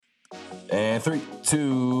And 3,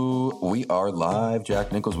 2, we are live.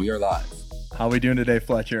 Jack Nichols, we are live. How we doing today,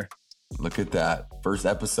 Fletcher? Look at that. First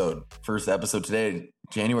episode today,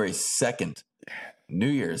 January 2nd. New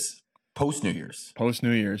Year's. Post-New Year's.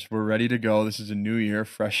 Post-New Year's. We're ready to go. This is a new year,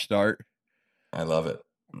 fresh start. I love it.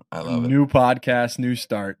 New podcast, new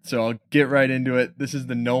start. So I'll get right into it. This is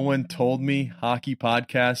the No One Told Me Hockey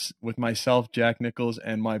Podcast with myself, Jack Nichols,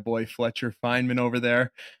 and my boy Fletcher Feynman over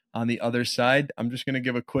there on the other side. I'm just going to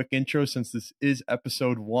give a quick intro since this is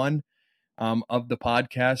episode 1 of the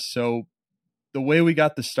podcast. So the way we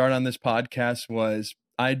got the start on this podcast was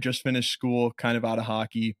I had just finished school, kind of out of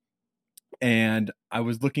hockey, and I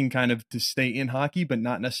was looking kind of to stay in hockey, but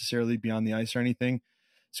not necessarily be on the ice or anything.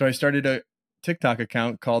 So I started a TikTok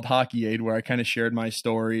account called Hockey Aid, where I kind of shared my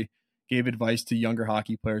story, gave advice to younger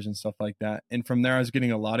hockey players and stuff like that. And from there, I was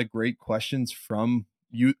getting a lot of great questions from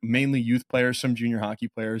youth, mainly youth players, some junior hockey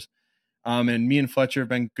players. And me and Fletcher have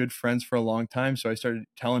been good friends for a long time. So I started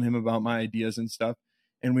telling him about my ideas and stuff.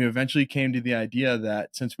 And we eventually came to the idea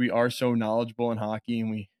that since we are so knowledgeable in hockey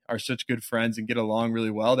and we are such good friends and get along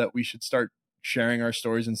really well, that we should start sharing our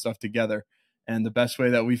stories and stuff together. And the best way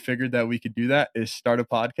that we figured that we could do that is start a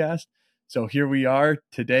podcast. So here we are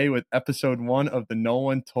today with episode 1 of the No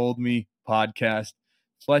One Told Me podcast.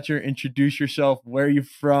 Fletcher, introduce yourself. Where are you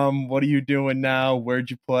from? What are you doing now?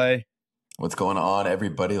 Where'd you play? What's going on,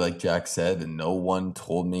 everybody? Like Jack said, the No One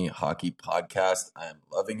Told Me Hockey Podcast. I am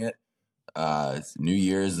loving it. It's New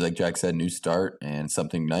Year's, like Jack said, new start and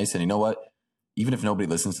something nice. And you know what? Even if nobody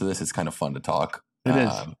listens to this, it's kind of fun to talk. It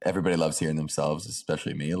is. Everybody loves hearing themselves,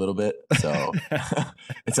 especially me a little bit. So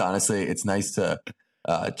it's nice to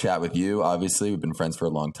chat with you. Obviously, we've been friends for a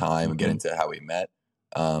long time and get into how we met.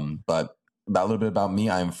 But a little bit about me.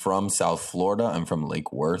 I'm from South Florida. I'm from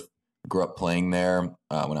Lake Worth. Grew up playing there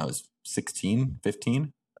when I was 15.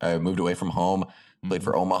 I moved away from home, played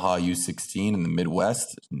for Omaha U16 in the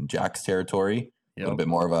Midwest, in Jack's territory. A little bit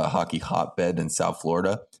more of a hockey hotbed than South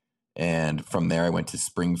Florida. And from there, I went to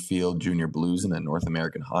Springfield Junior Blues in the North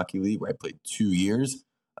American Hockey League, where I played 2 years,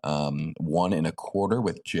 1 1/4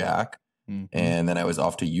 with Jack. And then I was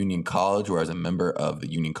off to Union College, where I was a member of the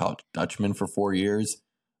Union College Dutchmen for 4 years.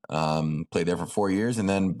 Played there for 4 years. And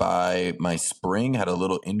then by my spring, had a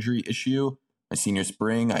little injury issue. My senior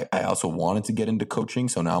spring, I also wanted to get into coaching.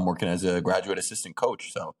 So now I'm working as a graduate assistant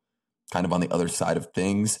coach. So kind of on the other side of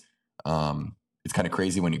things. It's kind of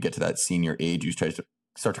crazy when you get to that senior age. You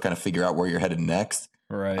start to kind of figure out where you're headed next.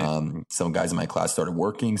 Right. Some guys in my class started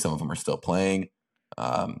working. Some of them are still playing.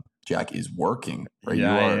 Jack is working, right?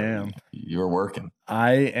 Yeah, I am. You're working.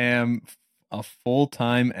 I am a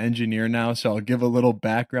full-time engineer now, so I'll give a little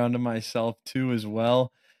background to myself too as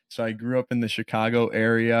well. So I grew up in the Chicago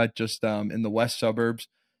area, just in the west suburbs.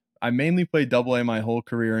 I mainly played AA my whole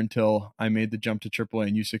career until I made the jump to AAA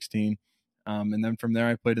and U16. And then from there,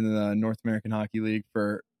 I played in the North American Hockey League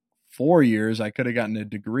for 4 years. I could have gotten a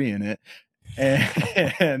degree in it.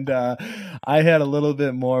 And I had a little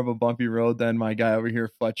bit more of a bumpy road than my guy over here,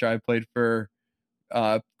 Fletcher. I played for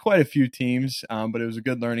quite a few teams, but it was a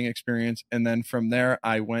good learning experience. And then from there,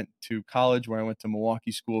 I went to college, where I went to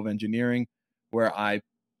Milwaukee School of Engineering, where I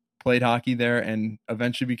played hockey there and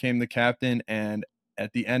eventually became the captain. And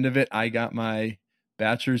at the end of it, I got my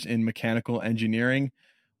bachelor's in mechanical engineering,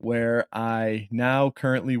 where I now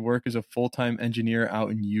currently work as a full-time engineer out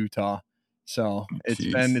in Utah. So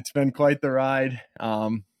it's been quite the ride.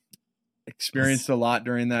 Experienced a lot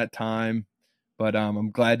during that time, but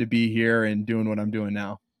I'm glad to be here and doing what I'm doing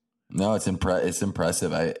now. No, it's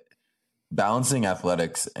impressive. Balancing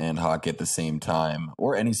athletics and hockey at the same time,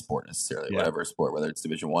 or any sport necessarily, whatever sport, whether it's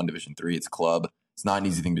Division I, Division III, it's club. It's not an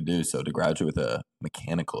easy thing to do. So to graduate with a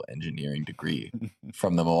mechanical engineering degree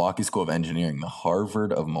from the Milwaukee School of Engineering, the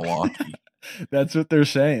Harvard of Milwaukee. That's what they're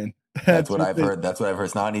saying. That's what I've heard. That's what I've heard.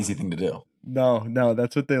 It's not an easy thing to do. No,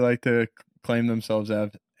 that's what they like to claim themselves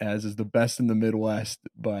as is the best in the Midwest.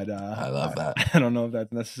 But I love that. I don't know if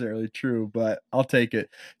that's necessarily true, but I'll take it.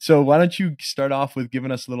 So why don't you start off with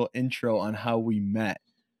giving us a little intro on how we met,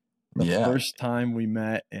 the first time we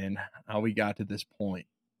met, and how we got to this point.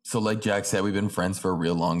 So like Jack said, we've been friends for a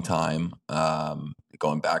real long time.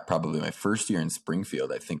 Going back probably my first year in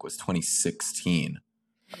Springfield, I think was 2016.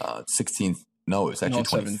 16. No, it was actually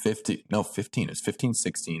 2015. No, 15. It was 15,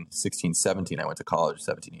 16, 17. I went to college,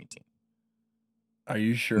 17, 18. Are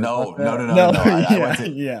you sure? No.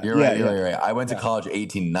 You're right. I went to college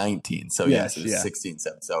 18, 19. So yes, it was 16,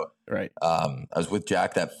 17. So right. I was with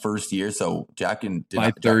Jack that first year. So Jack and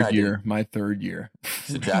my third year.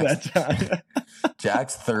 So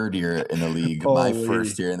Jack's third year in the league, my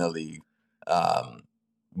first year in the league.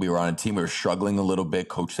 we were on a team. We were struggling a little bit.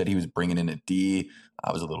 Coach said he was bringing in a D.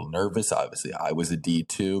 I was a little nervous. Obviously, I was a D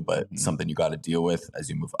too, but something you got to deal with as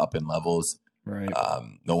you move up in levels. Right.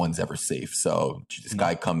 No one's ever safe. So this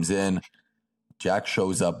guy comes in. Jack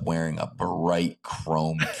shows up wearing a bright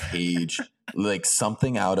chrome cage, like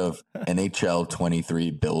something out of NHL 23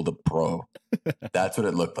 Build a Pro. That's what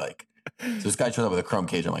it looked like. So this guy shows up with a chrome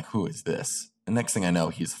cage. I'm like, who is this? The next thing I know,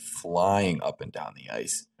 he's flying up and down the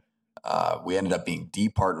ice. We ended up being D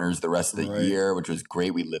partners the rest of the year, which was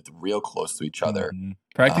great. We lived real close to each other.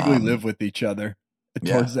 Practically live with each other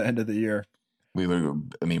towards the end of the year. We were,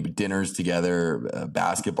 dinners together,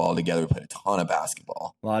 basketball together. We played a ton of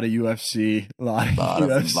basketball. A lot of UFC, a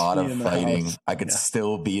lot of fighting. I could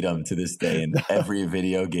still beat him to this day in every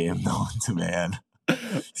video game known to man.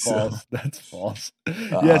 False. That's false.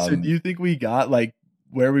 Yeah. So do you think we got like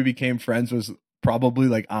where we became friends was probably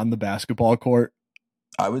like on the basketball court?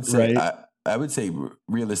 I would say, I would say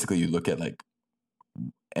realistically, you look at like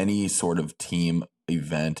any sort of team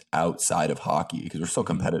event outside of hockey because we're so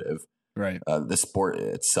competitive. Right. The sport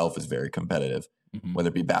itself is very competitive, whether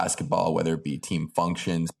it be basketball, whether it be team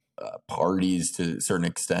functions, parties to a certain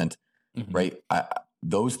extent, right?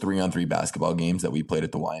 Those 3-on-3 basketball games that we played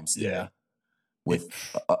at the YMCA with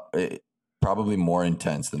probably more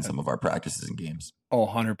intense than some of our practices and games. Oh,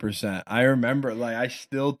 100%. I remember, like, I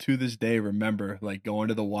still to this day remember like going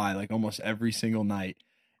to the Y like almost every single night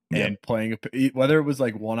and playing, whether it was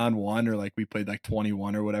like 1-on-1 or like we played like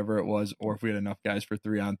 21 or whatever it was, or if we had enough guys for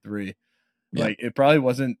 3-on-3. Like it probably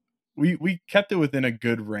wasn't, we kept it within a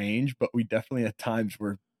good range, but we definitely at times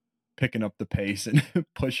were picking up the pace and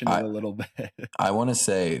pushing it a little bit. I want to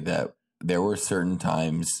say that there were certain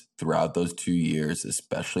times throughout those 2 years,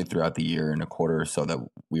 especially throughout the year and a quarter or so that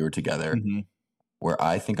we were together, where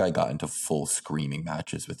I think I got into full screaming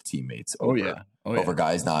matches with teammates over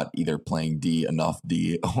guys not either playing enough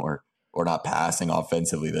D or not passing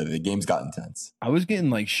offensively. The games got intense. I was getting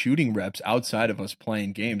like shooting reps outside of us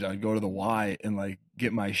playing games. I'd go to the Y and like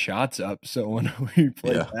get my shots up. So when we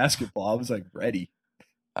played basketball, I was like ready.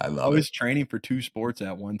 I was training for 2 sports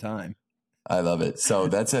at one time. I love it. So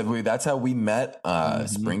that's how we met.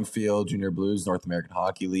 Springfield Junior Blues, North American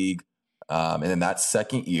Hockey League. And then that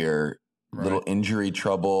second year, little injury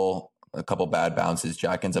trouble, a couple bad bounces.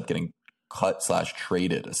 Jack ends up getting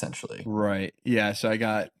cut/traded essentially. Right. Yeah. So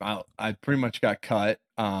I pretty much got cut.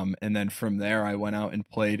 And then from there I went out and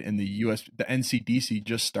played in the NCDC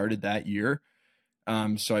just started that year.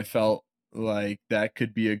 So I felt like that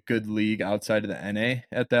could be a good league outside of the NA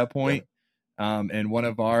at that point. And one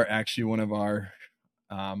of our,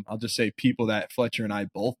 I'll just say people that Fletcher and I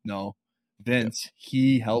both know, Vince,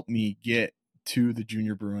 he helped me get to the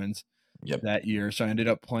Junior Bruins that year. So I ended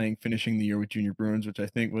up finishing the year with Junior Bruins, which I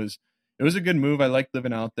think was a good move. I liked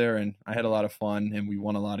living out there and I had a lot of fun and we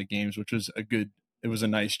won a lot of games, which was it was a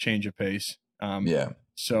nice change of pace.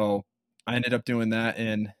 So I ended up doing that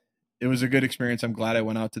and it was a good experience. I'm glad I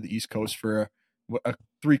went out to the East Coast for a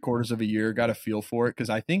 3/4 of a year, got a feel for it. Cause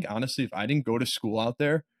I think honestly, if I didn't go to school out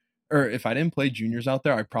there or if I didn't play juniors out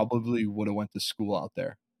there, I probably would have went to school out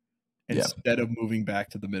there instead of moving back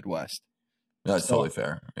to the Midwest. That's totally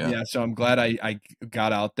fair. Yeah. So I'm glad I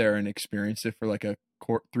got out there and experienced it for like a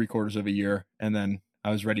 3/4 of a year. And then I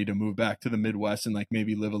was ready to move back to the Midwest and like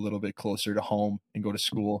maybe live a little bit closer to home and go to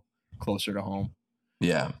school closer to home.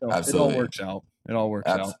 Yeah, so absolutely. It all works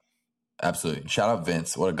out. Absolutely. Shout out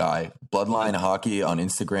Vince. What a guy. Bloodline Hockey on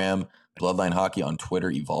Instagram, Bloodline Hockey on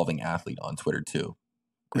Twitter, Evolving Athlete on Twitter too.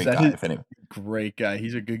 Great guy. Great guy.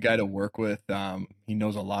 He's a good guy to work with. He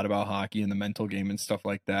knows a lot about hockey and the mental game and stuff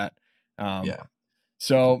like that.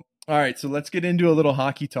 So, all right. So let's get into a little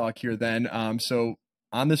hockey talk here then. So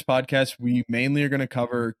on this podcast, we mainly are going to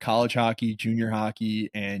cover college hockey, junior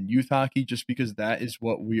hockey, and youth hockey, just because that is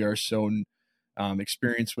what we are so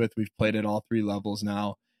experienced with. We've played at all 3 levels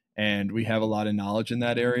now, and we have a lot of knowledge in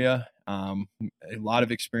that area, a lot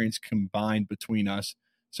of experience combined between us.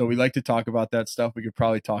 So we like to talk about that stuff. We could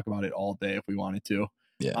probably talk about it all day if we wanted to.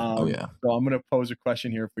 Yeah. So I'm going to pose a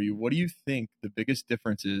question here for you. What do you think the biggest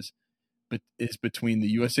difference is between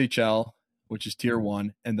the USHL, which is tier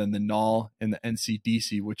 1, and then the NAL and the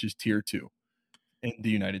NCDC, which is tier 2 in the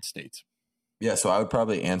United States? Yeah. So I would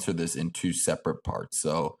probably answer this in 2 separate parts.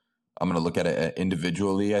 So I'm going to look at it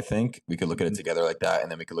individually. I think we could look at it together like that. And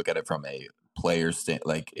then we could look at it from a player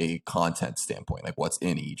like a content standpoint, like what's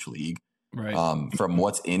in each league. Right. From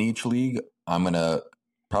what's in each league, I'm going to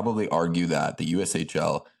probably argue that the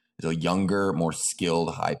USHL is a younger, more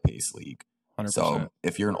skilled, high-paced league. 100%. So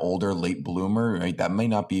if you're an older, late bloomer, right, that may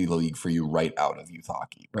not be the league for you right out of youth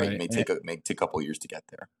hockey. Right. It may take a couple of years to get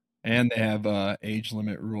there. And they have age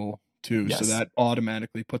limit rule too. So Yes. that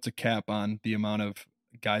automatically puts a cap on the amount of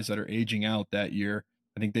guys that are aging out that year.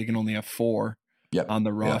 I think they can only have 4 Yep. on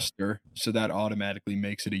the roster. So that automatically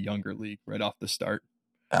makes it a younger league right off the start.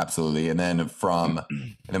 Absolutely. And then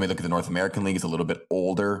we look at the North American League. It's a little bit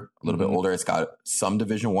older, It's got some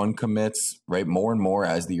Division I commits, right? More and more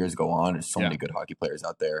as the years go on. There's so many good hockey players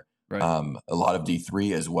out there. Right. A lot of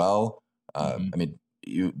D3 as well. I mean,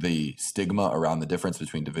 the stigma around the difference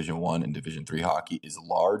between Division I and Division III hockey is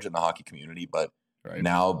large in the hockey community, but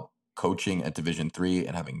now coaching at Division III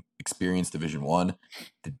and having experienced Division I,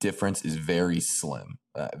 the difference is very slim,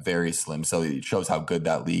 very slim. So it shows how good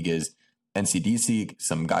that league is. NCDC,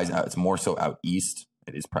 some guys out, it's more so out east.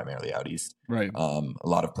 It is primarily out east. Right. A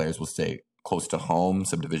lot of players will stay close to home.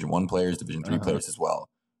 Some Division I players, Division III players as well.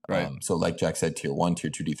 Right. So like Jack said, Tier 1, Tier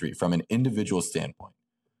 2, D3. From an individual standpoint,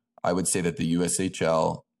 I would say that the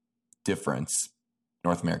USHL difference,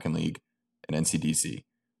 North American League and NCDC,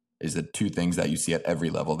 is the two things that you see at every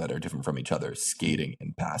level that are different from each other: skating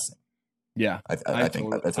and passing. Yeah, I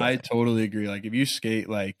think that's what I totally agree. Like if you skate,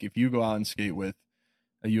 like if you go out and skate with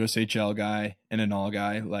a USHL guy and an all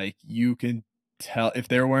guy, like you can tell if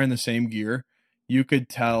they're wearing the same gear, you could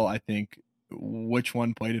tell, I think, which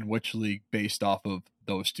one played in which league based off of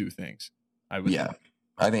those two things. I think.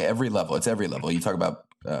 I think every level, it's every level. You talk about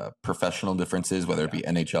professional differences, whether it be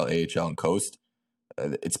NHL, AHL, and Coast,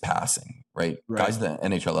 it's passing, right? Guys at the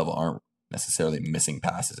NHL level aren't necessarily missing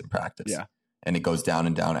passes in practice. Yeah. And it goes down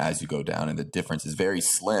and down as you go down, and the difference is very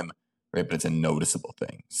slim, right? But it's a noticeable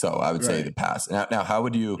thing. So I would say the pass. Now, how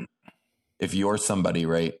would you, if you're somebody,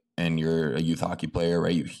 right, and you're a youth hockey player,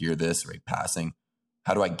 right, you hear this, right, passing,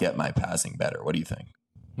 how do I get my passing better? What do you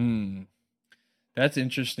think? That's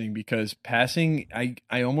interesting because passing,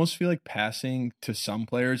 I almost feel like passing to some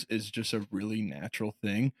players is just a really natural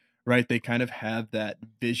thing, right? They kind of have that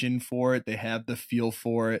vision for it. They have the feel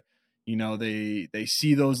for it. You know, they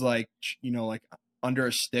see those like under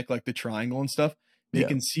a stick, like the triangle and stuff. They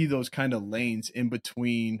can see those kind of lanes in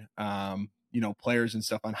between, players and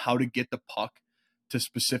stuff on how to get the puck to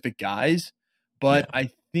specific guys. But I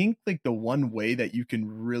think like the one way that you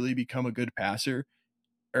can really become a good passer,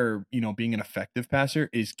 or being an effective passer,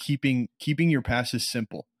 is keeping your passes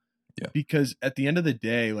simple. Because at the end of the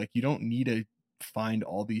day, like you don't need to find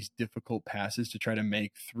all these difficult passes to try to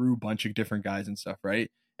make through a bunch of different guys and stuff, right?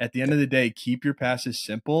 At the end of the day, keep your passes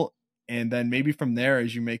simple, and then maybe from there,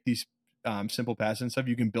 as you make these simple passes and stuff,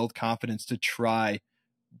 you can build confidence to try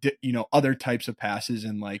other types of passes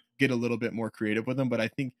and like get a little bit more creative with them. But I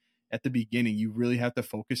think at the beginning, you really have to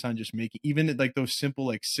focus on just making even like those simple,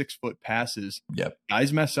 like 6-foot passes.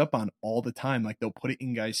 Guys mess up on all the time. Like they'll put it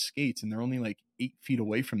in guys' skates and they're only like 8 feet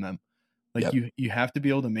away from them. Like you have to be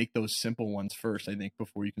able to make those simple ones first, I think,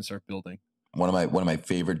 before you can start building. One of my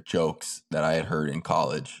favorite jokes that I had heard in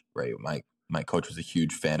college, right? My coach was a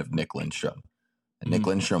huge fan of Nick Lindstrom. And Nick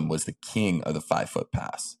Lindstrom was the king of the 5-foot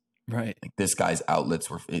pass. Right. Like this guy's outlets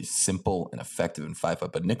were simple and effective in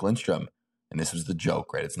 5-foot. But Nick Lindstrom, and this was the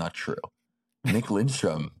joke, right? It's not true. Nick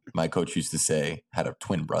Lindstrom, my coach used to say, had a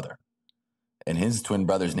twin brother. And his twin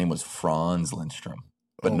brother's name was Franz Lindstrom.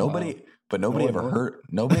 But nobody ever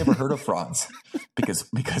heard of Franz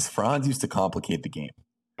because Franz used to complicate the game.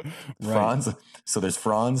 Franz, so there's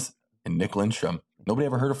Franz and Nick Lindstrom. Nobody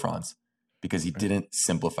ever heard of Franz because he didn't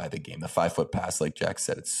simplify the game. The 5-foot pass, like Jack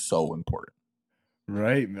said, it's so important.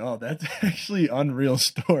 Right. No, that's actually unreal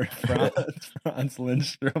story. Franz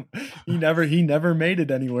Lindstrom. He never made it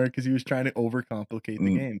anywhere because he was trying to overcomplicate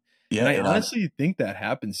the game. Yeah, and I honestly think that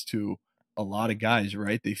happens to a lot of guys,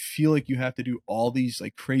 right? They feel like you have to do all these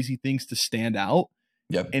like crazy things to stand out.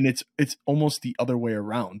 And it's almost the other way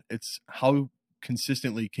around. It's how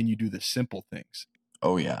consistently can you do the simple things?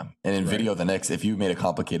 Oh yeah. And in video if you made a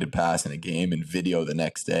complicated pass in a game and video the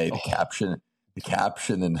next day, the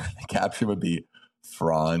caption would be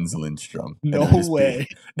Franz Lindstrom. No way.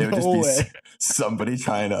 It would just be somebody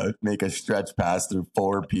trying to make a stretch pass through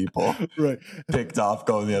 4 people. Picked off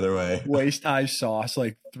going the other way. Waist high sauce,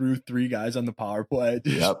 like through 3 guys on the power play.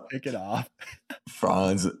 Just pick it off.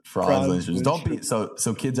 Franz Lindstrom. Don't be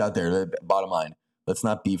so kids out there, bottom line, let's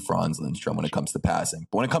not be Franz Lindstrom when it comes to passing.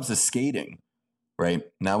 But when it comes to skating, right?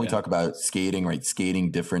 Now we talk about skating, right?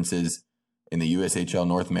 Skating differences in the USHL,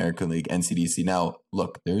 North American League, NCDC. Now,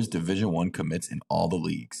 look, there's Division I commits in all the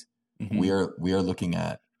leagues. We are looking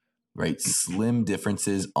at slim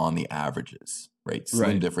differences on the averages, right?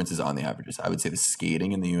 Slim differences on the averages. I would say the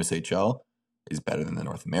skating in the USHL is better than the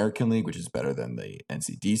North American League, which is better than the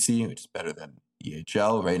NCDC, which is better than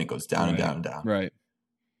EHL, right? And it goes down and down and down. Right.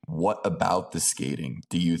 What about the skating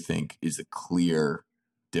do you think is a clear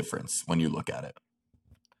difference when you look at it?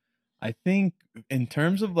 I think in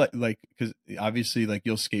terms of like, because obviously like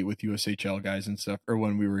you'll skate with USHL guys and stuff, or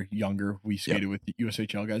when we were younger, we Yep. skated with the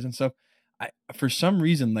USHL guys and stuff. For some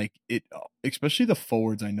reason, like it, especially the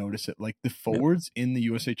forwards, I notice it. Like the Yep. forwards in the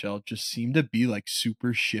USHL just seem to be like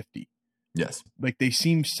super shifty. Yes. Like they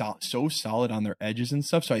seem so solid on their edges and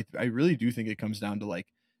stuff. So I really do think it comes down to like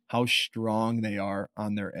how strong they are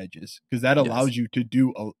on their edges, because that Yes. allows you to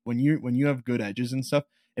do when you have good edges and stuff,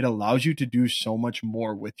 it allows you to do so much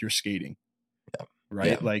more with your skating, Yeah. Yeah.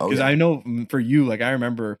 right? Like Oh because yeah. I know for you, like I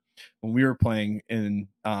remember when we were playing in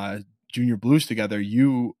junior blues together,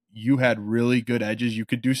 you had really good edges. You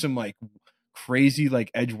could do some like crazy like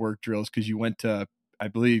edge work drills because you went to, I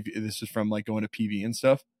believe this is from like going to PV and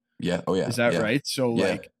stuff. Yeah. Oh yeah. Is that Yeah. right? So Yeah.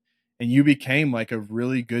 like, and you became like a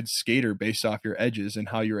really good skater based off your edges and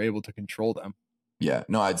how you're able to control them. Yeah.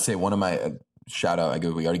 No, I'd say one of my shout out.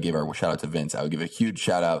 We already gave our shout out to Vince. I would give a huge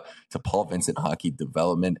shout out to Paul Vincent Hockey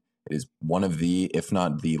Development. It is one of the, if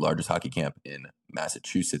not the largest hockey camp in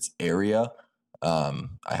Massachusetts area. I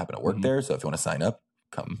happen to work there, so if you want to sign up,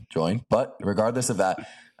 come join. But regardless of that,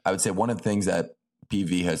 I would say one of the things that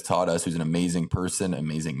PV has taught us, who's an amazing person,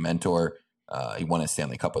 amazing mentor. He won a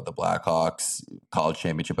Stanley Cup with the Blackhawks, college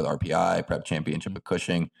championship with RPI, prep championship with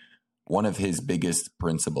Cushing. One of his biggest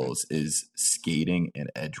principles is skating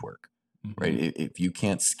and edge work, right? If you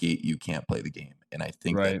can't skate, you can't play the game. And I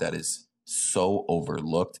think Right. that is so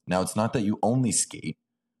overlooked. Now, it's not that you only skate,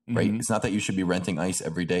 right? It's not that you should be renting ice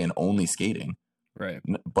every day and only skating. Right.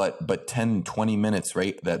 But 10, 20 minutes,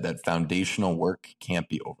 right? That foundational work can't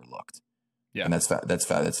be overlooked. Yeah. And that's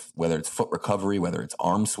whether it's foot recovery, whether it's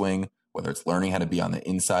arm swing, whether it's learning how to be on the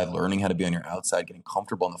inside, learning how to be on your outside, getting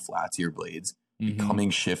comfortable on the flats of your blades, becoming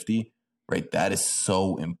shifty, right? That is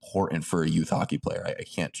so important for a youth hockey player. I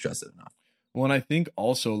can't stress it enough. Well, and I think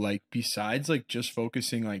also like besides like just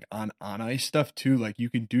focusing like on ice stuff too, like you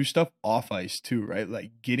can do stuff off ice too, right?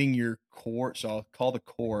 Like getting your core, so I'll call the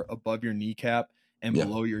core above your kneecap and Yeah.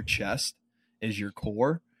 below your chest is your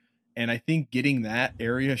core. And I think getting that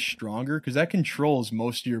area stronger, because that controls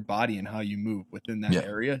most of your body and how you move within that Yeah.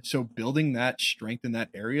 area. So building that strength in that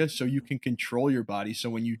area so you can control your body. So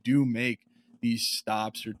when you do make these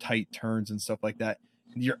stops or tight turns and stuff like that,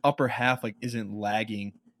 your upper half like isn't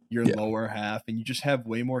lagging your Yeah. lower half, and you just have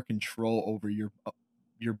way more control over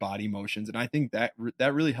your body motions. And I think that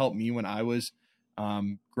really helped me when I was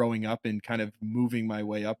growing up and kind of moving my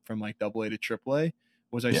way up from like AA to AAA.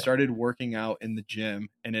 Was I started working out in the gym,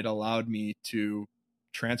 and it allowed me to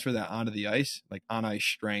transfer that onto the ice, like on ice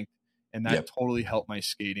strength. And that totally helped my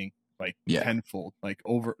skating like tenfold, like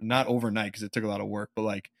not overnight, because it took a lot of work, but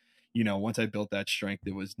like, you know, once I built that strength,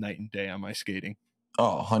 it was night and day on my skating.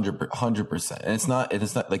 Oh, 100%. And it's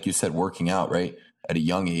not like you said, working out, right? At a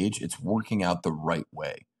young age, it's working out the right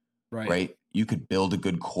way, right? You could build a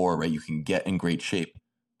good core, right? You can get in great shape.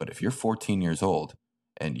 But if you're 14 years old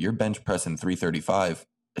and you're bench pressing 335,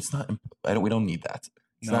 it's not, we don't need that.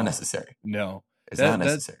 It's not necessary. No, it's not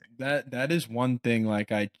necessary. That is one thing, like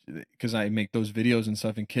because I make those videos and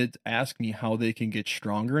stuff, and kids ask me how they can get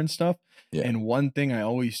stronger and stuff. Yeah. And one thing I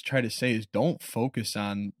always try to say is don't focus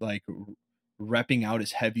on like repping out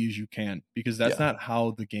as heavy as you can, because that's not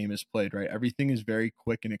how the game is played, right? Everything is very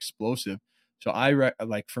quick and explosive. So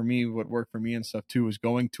like for me, what worked for me and stuff too is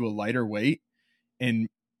going to a lighter weight and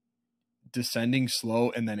descending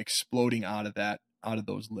slow and then exploding out of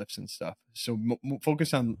those lifts and stuff. So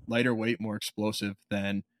focus on lighter weight, more explosive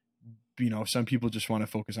than, you know, some people just want to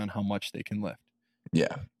focus on how much they can lift.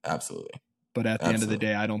 Yeah, absolutely. But at the end of the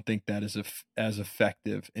day, I don't think that is as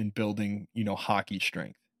effective in building, you know, hockey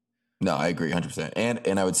strength. No, I agree 100%.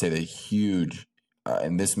 And I would say the huge,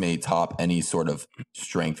 and this may top any sort of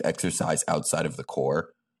strength exercise outside of the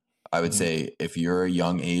core. I would say if you're a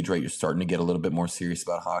young age, right, you're starting to get a little bit more serious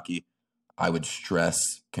about hockey, I would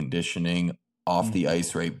stress conditioning off the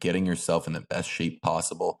ice, right? Getting yourself in the best shape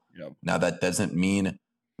possible. Yep. Now, that doesn't mean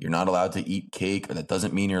you're not allowed to eat cake, or that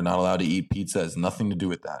doesn't mean you're not allowed to eat pizza. It has nothing to do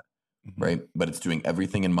with that, right? But it's doing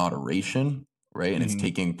everything in moderation, right? And it's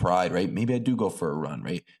taking pride, right? Maybe I do go for a run,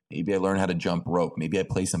 right? Maybe I learn how to jump rope. Maybe I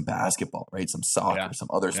play some basketball, right? Some soccer, some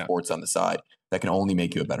other sports on the side that can only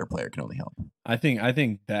make you a better player, can only help. I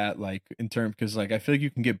think that like in terms, because like I feel like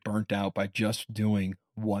you can get burnt out by just doing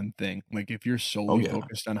one thing. Like if you're solely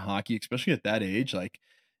focused on hockey, especially at that age, like,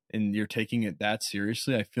 and you're taking it that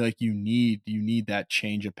seriously, I feel like you need that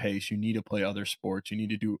change of pace. You need to play other sports. You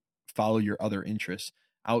need to follow your other interests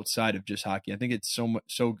outside of just hockey. I think it's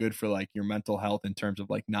so good for like your mental health in terms of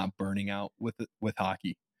like not burning out with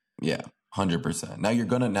hockey. Yeah, 100%.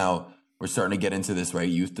 Now we're starting to get into this, right?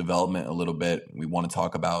 Youth development a little bit. We want to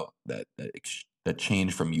talk about that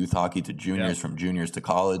change from youth hockey to juniors, from juniors to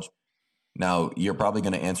college. Now, you're probably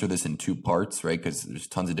going to answer this in two parts, right? Because there's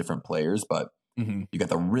tons of different players, but you got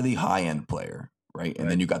the really high end player, right? And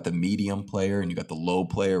then you got the medium player and you got the low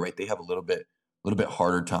player, right? They have a little bit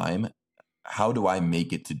harder time. How do I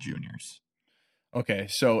make it to juniors? Okay,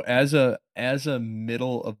 so as a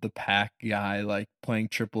middle of the pack guy, like playing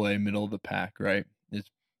AAA middle of the pack, right, is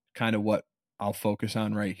kind of what I'll focus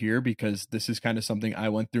on right here because this is kind of something I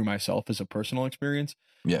went through myself as a personal experience.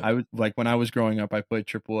 Yeah. I would like when I was growing up, I played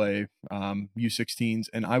AAA U16s,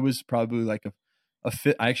 and I was probably like a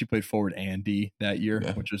fit. I actually played forward and D that year,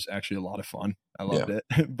 Yeah. which was actually a lot of fun. I Yeah. loved it,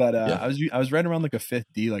 but Yeah. I was right around like a fifth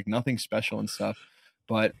D, like nothing special and stuff.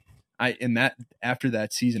 But I in that after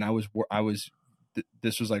that season,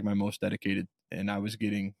 this was like my most dedicated, and I was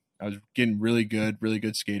getting really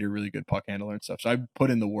good skater, really good puck handler and stuff. So I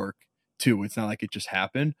put in the work too. It's not like it just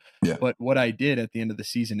happened. Yeah. But what I did at the end of the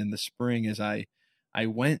season in the spring is I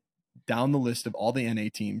went down the list of all the NA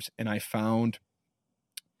teams, and I found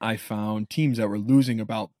teams that were losing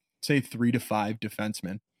about say 3 to 5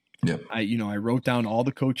 defensemen. Yeah. I wrote down all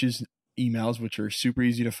the coaches' emails, which are super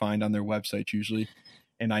easy to find on their websites usually,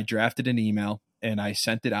 and I drafted an email and I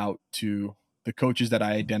sent it out to the coaches that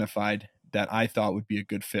I identified that I thought would be a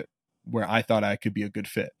good fit, where I thought I could be a good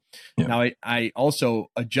fit. Yeah. Now I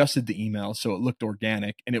also adjusted the email so it looked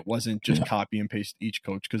organic and it wasn't just copy and paste each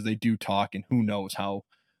coach because they do talk and who knows how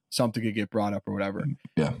something could get brought up or whatever.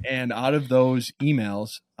 Yeah. And out of those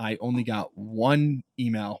emails, I only got one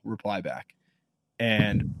email reply back.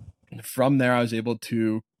 And from there, I was able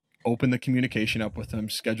to open the communication up with them,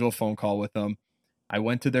 schedule a phone call with them. I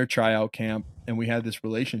went to their tryout camp and we had this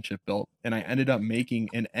relationship built, and I ended up making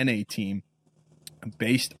an NA team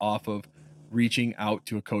based off of reaching out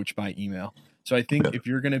to a coach by email. So I think if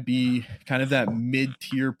you're going to be kind of that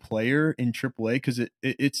mid-tier player in AAA, because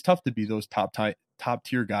it's tough to be those top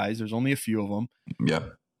tier guys. There's only a few of them. Yeah.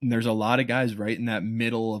 And there's a lot of guys right in that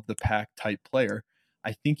middle of the pack type player.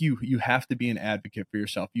 I think you have to be an advocate for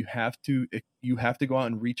yourself. You have to go out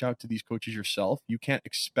and reach out to these coaches yourself. You can't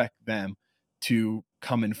expect them to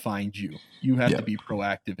come and find you. You have to be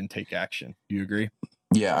proactive and take action. Do you agree?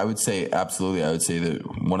 Yeah, I would say absolutely. I would say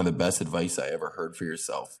that one of the best advice I ever heard for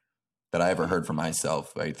yourself, that I ever heard for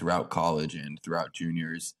myself, right, throughout college and throughout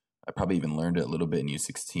juniors, I probably even learned it a little bit in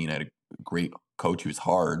U16. I had a great coach who was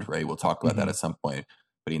hard, right? We'll talk about that at some point,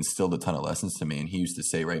 but he instilled a ton of lessons to me. And he used to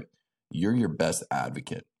say, right, you're your best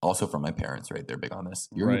advocate. Also from my parents, right? They're big on this.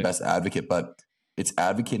 You're your best advocate, but it's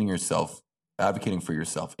advocating for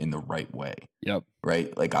yourself in the right way. Yep.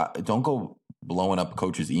 Right? Like, don't go blowing up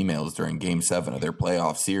coaches' emails during Game 7 of their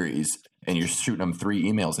playoff series, and you're shooting them 3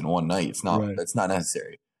 emails in one night. It's not. That's not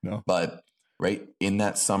necessary. No. But right in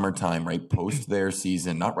that summertime, right post their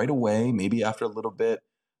season, not right away, maybe after a little bit,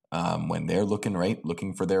 when they're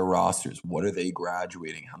looking for their rosters. What are they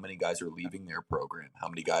graduating? How many guys are leaving their program? How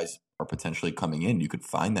many guys are potentially coming in? You could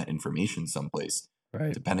find that information someplace,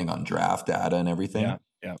 depending on draft data and everything.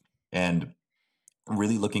 Yeah. And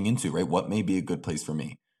really looking into, right, what may be a good place for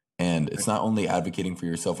me. And it's not only advocating for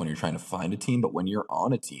yourself when you're trying to find a team, but when you're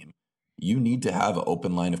on a team, you need to have an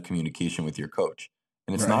open line of communication with your coach.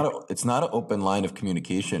 And it's not an open line of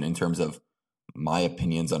communication in terms of my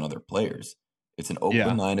opinions on other players. It's an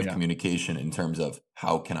open line of communication in terms of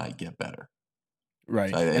how can I get better.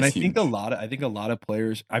 Right. So and I think a lot of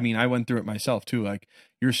players, I mean, I went through it myself too. Like,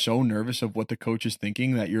 you're so nervous of what the coach is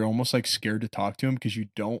thinking that you're almost like scared to talk to him because you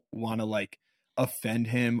don't want to like offend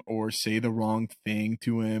him or say the wrong thing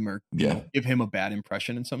to him or you know, give him a bad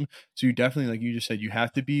impression and something. So you definitely, like you just said, you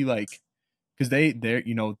have to be like, because they're,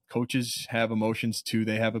 you know, coaches have emotions too.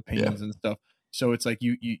 They have opinions and stuff. So it's like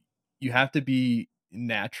you have to be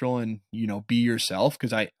natural and, you know, be yourself.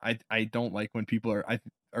 Cause I don't like when people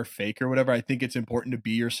are fake or whatever. I think it's important to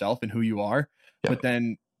be yourself and who you are. But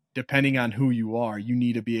then depending on who you are, you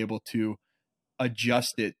need to be able to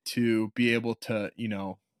adjust it to be able to, you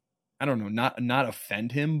know, I don't know, not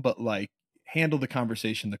offend him, but like handle the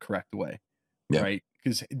conversation the correct way. Right.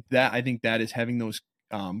 Cause I think that is having those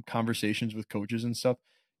conversations with coaches and stuff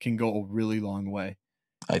can go a really long way.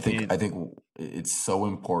 I think it's so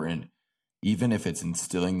important, even if it's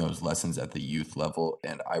instilling those lessons at the youth level.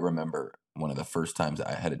 And I remember one of the first times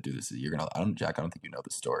I had to do this. Jack, I don't think you know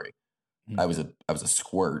the story. I was a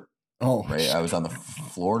squirt. Oh, right. I was on the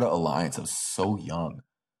Florida Alliance. I was so young.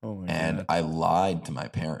 Oh my and God. I lied to my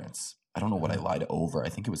parents. I don't know what I lied over. I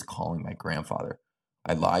think it was calling my grandfather.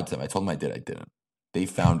 I lied to them. I told them I did. I didn't. They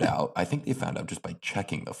found out. I think they found out just by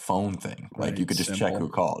checking the phone thing. Like you could just check who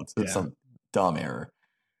called. It's some dumb error.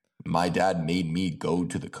 My dad made me go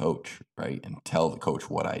to the coach, right, and tell the coach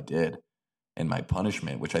what I did. And my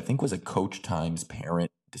punishment, which I think was a coach times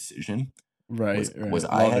parent decision, Right, was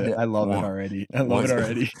right. I Love had it. to I love it already. I love it was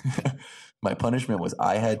already. my punishment was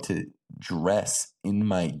I had to dress in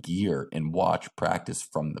my gear and watch practice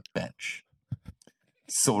from the bench.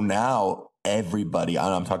 So now everybody,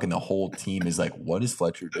 I'm talking the whole team, is like, what is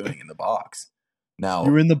Fletcher doing in the box? You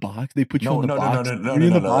were Now, in the box. They put you in no, the no, no, no, box. no, no, Were you no,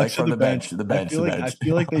 in no, the no. Like box or from the the bench? bench, the I bench, feel the like I bench.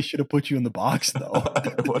 feel like they should have put you in the box though.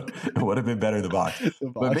 It would have been better in the box. The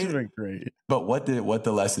But box would have been great. but what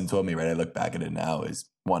the lesson told me, right? I look back at it now is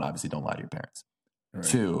one, obviously don't lie to your parents. Right.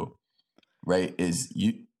 Two, right, is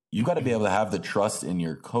you got to be able to have the trust in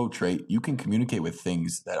your coach, right? You can communicate with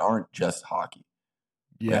things that aren't just hockey.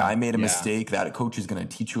 Right? Yeah. I made a Yeah. mistake. That coach is going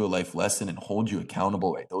to teach you a life lesson and hold you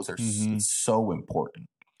accountable, right? Those are Mm-hmm. it's so important.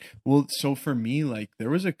 Well, so for me, like there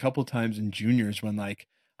was a couple times in juniors when like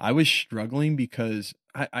I was struggling because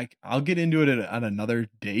I'll get into it at another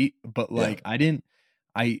date, but Yeah. like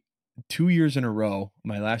I 2 years in a row,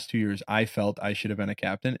 my last 2 years, I felt I should have been a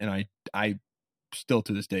captain, and I still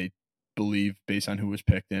to this day believe based on who was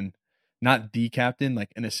picked in, not the captain,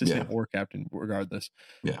 like an assistant Yeah. or captain, regardless.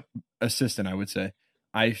 Yeah. Assistant, I would say.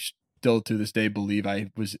 I still to this day believe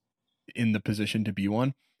I was in the position to be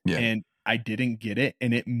one. Yeah. And I didn't get it,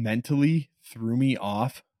 and it mentally threw me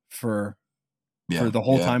off for the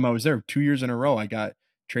whole time I was there. 2 years in a row, I got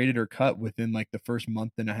traded or cut within like the first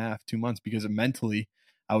month and a half, 2 months, because mentally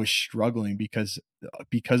I was struggling because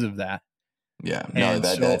of that. Yeah. No, And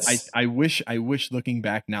so that's I wish looking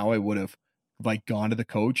back now I would have like gone to the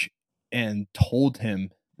coach and told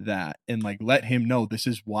him that, and like let him know this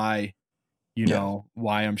is why,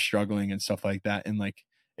 why I'm struggling and stuff like that. And like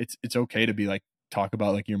it's okay to be like talk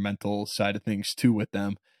about like your mental side of things too with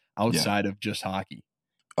them outside of just hockey.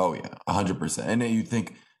 Oh yeah, 100%. And then you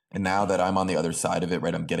think, and now that I'm on the other side of it,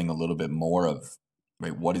 right, I'm getting a little bit more of,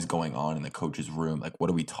 right, what is going on in the coach's room? Like, what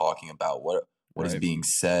are we talking about? What is Right. being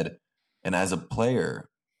said? And as a player,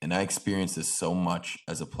 and I experience this so much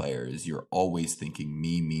as a player, is you're always thinking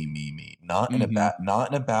me, not in a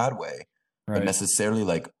bad way, but Right. necessarily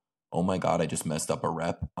like, oh my God, I just messed up a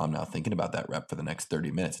rep. I'm now thinking about that rep for the next 30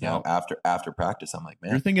 minutes. Now after practice, I'm like,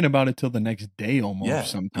 man, You're thinking about it till the next day almost yeah.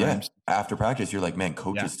 sometimes. After practice, you're like, man,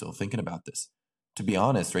 coach is still thinking about this. To be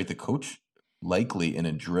honest, right? The coach likely in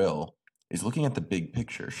a drill is looking at the big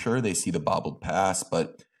picture. Sure, they see the bobbled pass,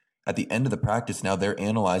 but at the end of the practice, now they're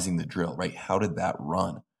analyzing the drill, right? How did that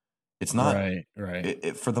run? It's not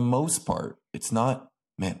right. for the most part, it's not,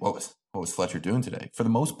 man, what was Fletcher doing today? For the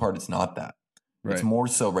most part, it's not that. Right. It's more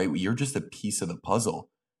so, right? You're just a piece of the puzzle.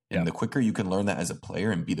 And the quicker you can learn that as a player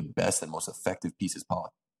and be the best and most effective piece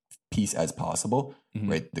as possible,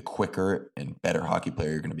 right? The quicker and better hockey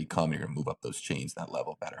player you're going to become. You're going to move up those chains, that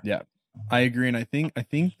level better. Yeah, I agree. And I think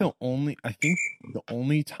the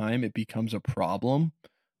only time it becomes a problem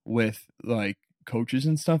with like coaches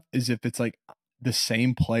and stuff is if it's like the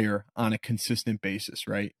same player on a consistent basis,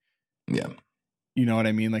 right? Yeah. You know what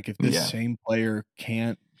I mean? Like if this same player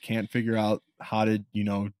can't figure out how to,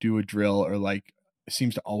 do a drill, or like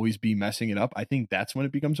seems to always be messing it up, I think that's when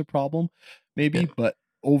it becomes a problem, maybe. But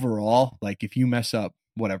overall, like if you mess up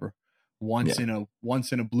whatever once in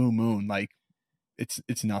a blue moon, like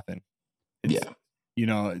it's nothing.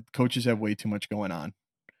 Coaches have way too much going on.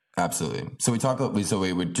 Absolutely. So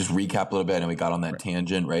we would just recap a little bit, and we got on that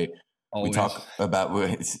tangent, right? Always. We talk about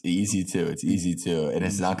it's easy to, and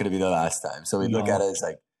it's not going to be the last time. So we look at it as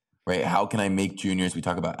like, right, how can I make juniors? We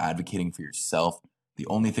talk about advocating for yourself. The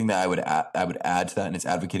only thing that I would add to that, and it's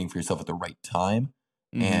advocating for yourself at the right time.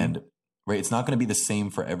 And right, it's not going to be the same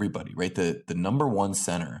for everybody, right? The number one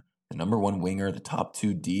center, the number one winger, the top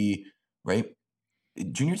 2D, right?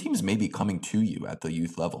 Junior teams may be coming to you at the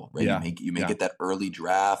youth level, right? Yeah. You may get that early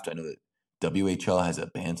draft. I know that WHL has a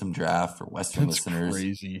bantam draft for Western listeners.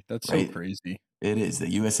 Crazy. That's right? So crazy. It is. The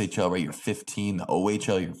USHL, right? You're 15. The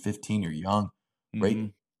OHL, you're 15. You're young,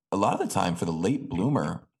 right? A lot of the time for the late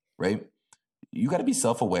bloomer, right? You got to be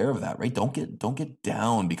self-aware of that, right? Don't get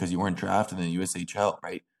down because you weren't drafted in the USHL,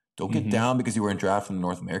 right? Don't get down because you weren't drafted in the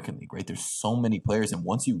North American League, right? There's so many players, and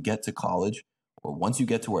once you get to college, or once you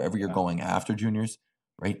get to wherever you're going after juniors,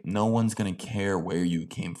 right? No one's going to care where you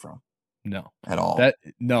came from. No. At all.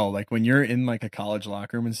 Like when you're in like a college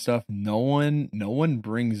locker room and stuff, no one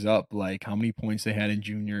brings up like how many points they had in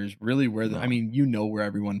juniors, really where I mean, where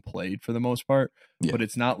everyone played for the most part, but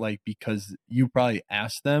it's not like because you probably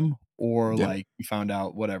asked them or like you found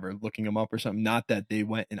out whatever, looking them up or something, not that they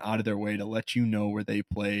went and out of their way to let you know where they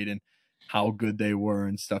played and how good they were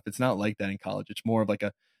and stuff. It's not like that in college. It's more of like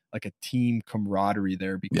a team camaraderie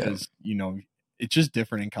there because, it's just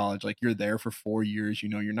different in college. Like you're there for 4 years,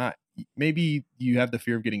 you're not, maybe you have the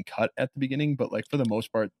fear of getting cut at the beginning, but like for the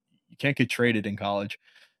most part, you can't get traded in college.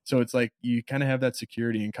 So it's like you kind of have that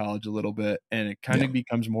security in college a little bit, and it kind Yeah. of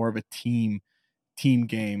becomes more of a team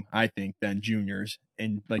game, I think, than juniors.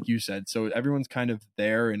 And like you said, so everyone's kind of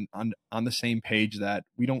there and on the same page that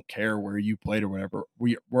we don't care where you played or whatever.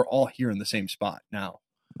 We're all here in the same spot now.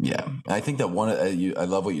 Yeah. I think that I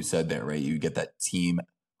love what you said there, right? You get that team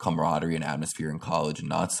camaraderie and atmosphere in college,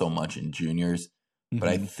 not so much in juniors. But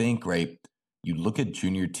I Mm-hmm. think, right, you look at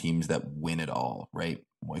junior teams that win it all, right?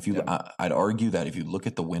 If you, Yep. I'd argue that if you look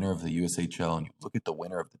at the winner of the USHL and you look at the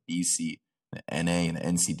winner of the BC, the NA, and the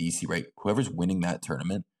NCDC, right, whoever's winning that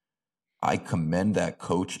tournament, I commend that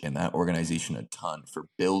coach and that organization a ton for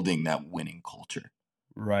building that winning culture.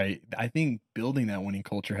 Right. I think building that winning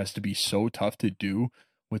culture has to be so tough to do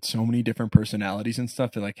with so many different personalities and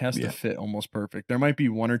stuff. It like has to Yeah, fit almost perfect. There might be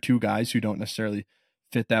one or two guys who don't necessarily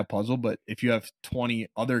fit that puzzle, but if you have 20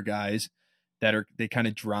 other guys that are, they kind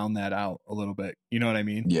of drown that out a little bit. You know what I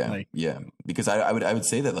mean? yeah, Like, yeah. Because I would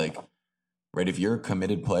say that, like, right, if you're a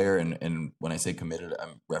committed player, and when I say committed,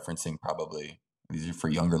 I'm referencing probably these are for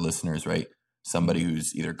younger listeners, right? Somebody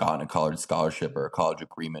who's either gotten a college scholarship or a college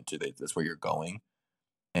agreement that's where you're going,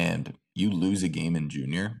 and you lose a game in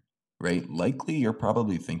junior, right? Likely you're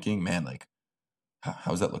probably thinking, man, like,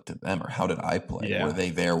 how's that look to them? Or how did I play? Were yeah, they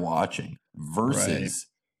there watching? right. Versus,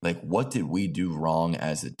 like, what did we do wrong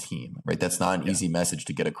as a team, right? That's not an Yeah. easy message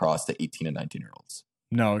to get across to 18 and 19-year-olds.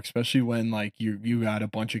 No, especially when like you got a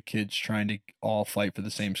bunch of kids trying to all fight for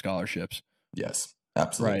the same scholarships. Yes, Right.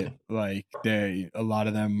 absolutely. Like a lot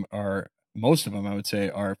of them are, most of them, I would say,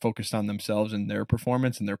 are focused on themselves and their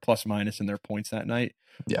performance and their plus minus and their points that night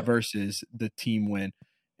Yeah. versus the team win.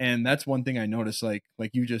 And that's one thing I noticed, like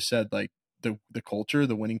you just said, like the culture,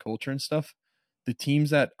 the winning culture and stuff. The teams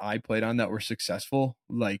that I played on that were successful,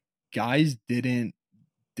 like guys didn't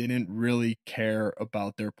really care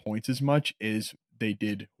about their points as much as they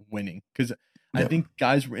did winning. Because I Yep. think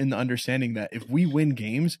guys were in the understanding that if we win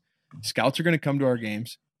games, scouts are going to come to our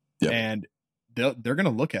games Yep. and they're going to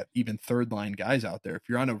look at even third line guys out there. If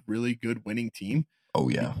you're on a really good winning team, Oh,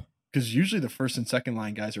 yeah. because usually the first and second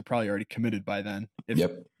line guys are probably already committed by then if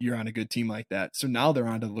Yep. you're on a good team like that. So now they're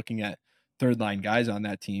on to looking at third line guys on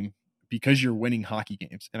that team because you're winning hockey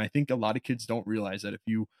games. And I think a lot of kids don't realize that if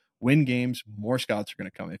you win games, more scouts are going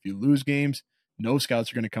to come. If you lose games, no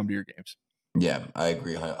scouts are going to come to your games. Yeah, I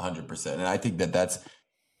agree 100%. And I think that that's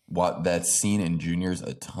what that's seen in juniors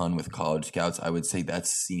a ton with college scouts. I would say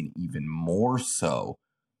that's seen even more so,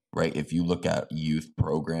 right? If you look at youth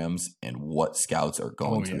programs and what scouts are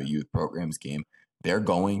going Oh to yeah. a youth programs game, they're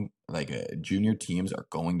going, like, junior teams are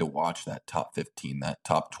going to watch that top 15, that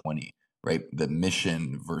top 20, right? The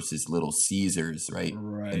Mission versus Little Caesars, right? And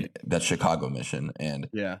Right. that Chicago Mission, and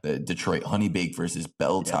Yeah. the Detroit Honey Bake versus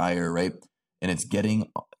Bell Yeah. Tire, right? And it's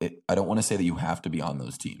getting, I don't want to say that you have to be on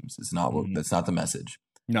those teams. It's not Mhm. that's not the message,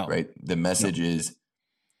 No. right? The message is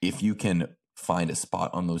if you can find a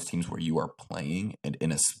spot on those teams where you are playing and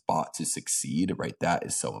in a spot to succeed, right? That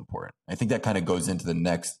is so important. I think that kind of goes into the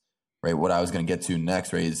next, right? What I was going to get to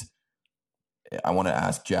next, right? Is I want to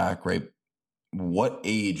ask Jack, right? What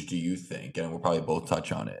age do you think, and we'll probably both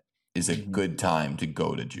touch on it, is a Mhm. good time to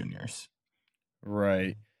go to juniors?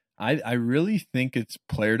 Right. I really think it's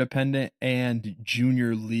player dependent and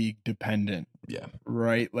junior league dependent. Yeah.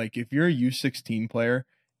 Right. Like if you're a U16 player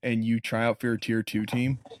and you try out for your tier 2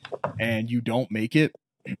 team and you don't make it,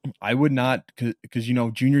 I would not, because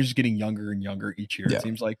juniors is getting younger and younger each year. It Yeah.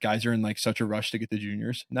 seems like guys are in like such a rush to get the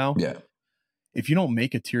juniors now. Yeah. If you don't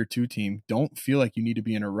make a tier 2 team, don't feel like you need to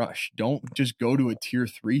be in a rush. Don't just go to a tier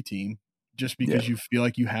 3 team just Yeah. because you feel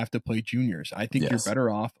like you have to play juniors. I think you're Yes.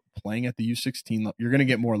 better off playing at the U16 level. You're going to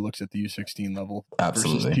get more looks at the U16 level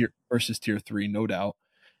Absolutely. versus tier 3, no doubt.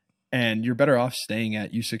 And you're better off staying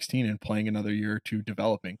at U16 and playing another year or two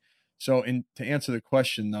developing. So, to answer the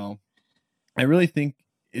question though, I really think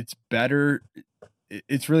it's better.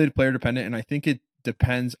 It's really player dependent, and I think it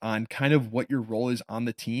depends on kind of what your role is on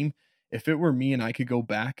the team. If it were me and I could go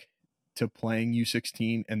back to playing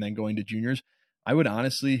U16 and then going to juniors, I would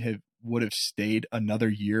honestly would have stayed another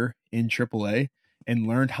year in AAA and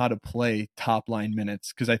learned how to play top line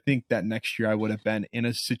minutes, because I think that next year I would have been in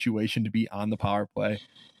a situation to be on the power play,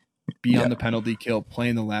 be Yeah. on the penalty kill, play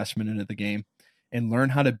in the last minute of the game, and learn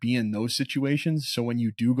how to be in those situations. So when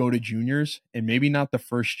you do go to juniors, and maybe not the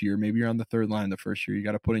first year, maybe you're on the third line the first year, you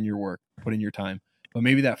got to put in your work, put in your time. But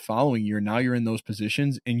maybe that following year, now you're in those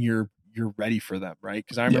positions and you're ready for them, right?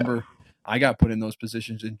 Because I Yeah. remember I got put in those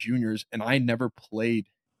positions in juniors, and I never played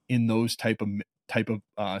in those type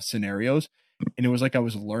of scenarios. And it was like I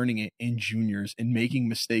was learning it in juniors and making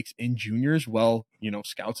mistakes in juniors. Well,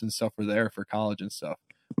 scouts and stuff were there for college and stuff,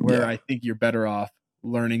 where Yeah. I think you're better off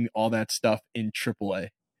learning all that stuff in AAA.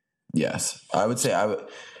 Yes, I would say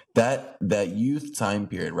that youth time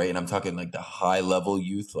period, right? And I'm talking like the high level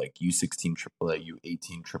youth, like U16 AAA,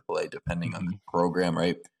 U18 AAA, depending on the program,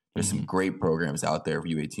 right? There's some great programs out there for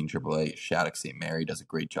U18 AAA. Shattuck St. Mary does a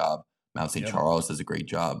great job. Mount St. Yep. Charles does a great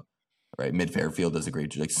job, right? Mid Fairfield does a great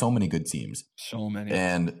job. Like so many good teams. So many.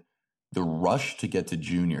 And the rush to get to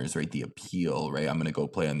juniors, right? The appeal, right? I'm going to go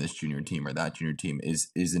play on this junior team or that junior team is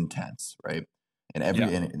intense, right? And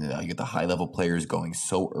and you get the high level players going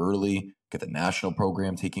so early, get the national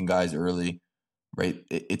program taking guys early, right?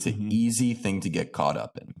 It's an easy thing to get caught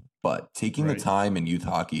up in. But taking the time in youth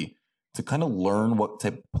hockey to kind of learn what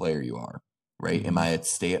type of player you are, right? Am I a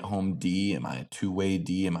stay at home D? Am I a two-way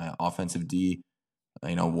D? Am I an offensive D?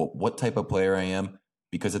 You know, what type of player I am?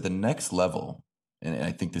 Because at the next level, and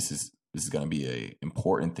I think this is going to be a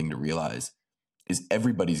important thing to realize, is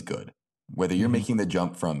everybody's good. Whether you're making the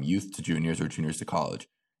jump from youth to juniors or juniors to college,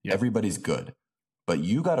 everybody's good. But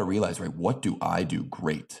you got to realize, right, what do I do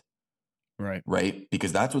great? Right?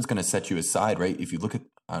 Because that's what's going to set you aside, right? If you look at,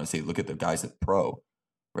 I would say, look at the guys at pro,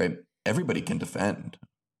 right? Everybody can defend,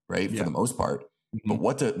 right? For the most part. But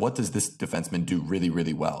what does this defenseman do really,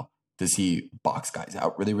 really well? Does he box guys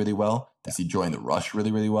out really, really well? Does he join the rush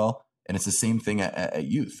really, really well? And it's the same thing at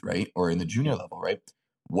youth, right? Or in the junior level, right?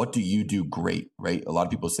 What do you do great, right? A lot of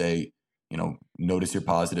people say, you know, notice your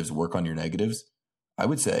positives, work on your negatives. I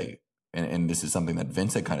would say, and this is something that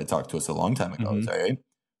Vince had kind of talked to us a long time ago, is right?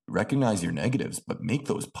 Recognize your negatives, but make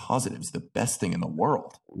those positives the best thing in the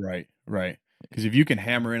world. Right. Because if you can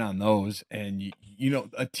hammer in on those, and you know,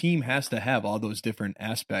 a team has to have all those different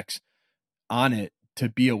aspects on it to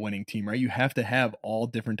be a winning team, right? You have to have all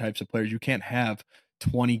different types of players. You can't have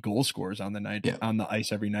 20 goal scorers on the night on the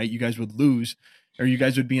ice every night. You guys would lose, or you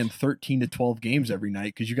guys would be in 13 to 12 games every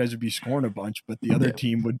night because you guys would be scoring a bunch, but the other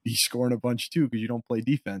team would be scoring a bunch too because you don't play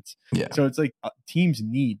defense. So it's like teams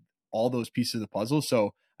need all those pieces of the puzzle.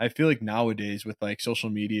 So I feel like nowadays with like social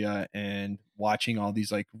media and watching all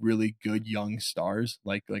these like really good young stars,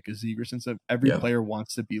 like a Zegers and stuff, every player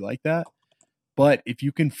wants to be like that. But if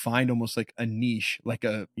you can find almost like a niche, like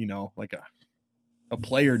a, you know, like a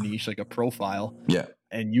player niche, like a profile,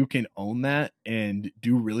 and you can own that and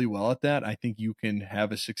do really well at that, I think you can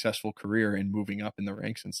have a successful career in moving up in the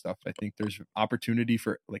ranks and stuff. I think there's opportunity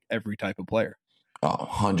for like every type of player.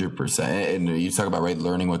 100%. And you talk about, right,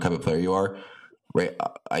 learning what type of player you are, right?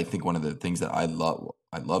 I think one of the things that I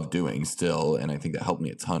love doing still, and I think that helped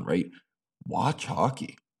me a ton, right? Watch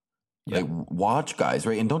hockey. Like watch guys,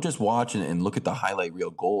 right? And don't just watch and look at the highlight reel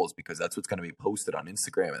goals because that's what's going to be posted on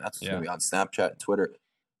Instagram and that's what's going to be on Snapchat and Twitter.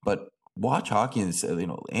 But watch hockey and, you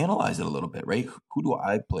know, analyze it a little bit, right? Who do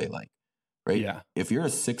I play like, right? If you're a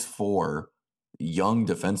 6'4" young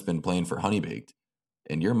defenseman playing for Honey Baked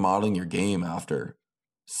and you're modeling your game after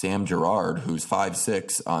Sam Girard, who's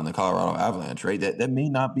 5'6" on the Colorado Avalanche, right? That may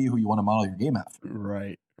not be who you want to model your game after.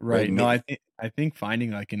 Right. No, I think finding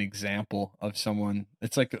like an example of someone,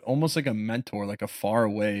 it's like almost like a mentor, like a far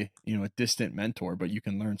away, you know, a distant mentor, but you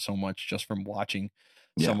can learn so much just from watching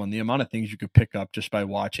someone. The amount of things you could pick up just by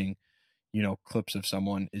watching, you know, clips of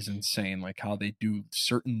someone is insane. Like how they do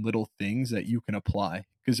certain little things that you can apply,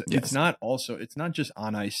 because it's not just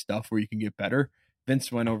on ice stuff where you can get better.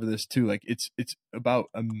 Vince went over this too. Like it's about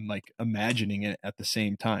like imagining it at the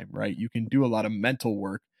same time, right? You can do a lot of mental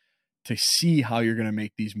work to see how you're going to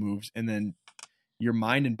make these moves, and then your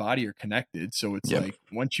mind and body are connected. So it's like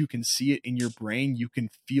once you can see it in your brain, you can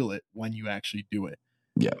feel it when you actually do it.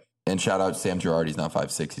 Yeah. And shout out Sam Girard. He's not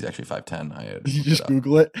 5'6". He's actually 5'10". Did you just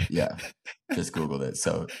Google it? Yeah. Just Googled it.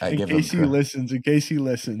 So in case he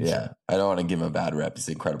listens. Yeah. I don't want to give him a bad rep. He's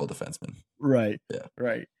an incredible defenseman. Right. Yeah.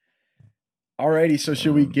 Right. Alrighty, so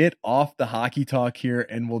should we get off the hockey talk here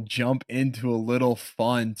and we'll jump into a little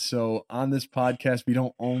fun? So on this podcast, we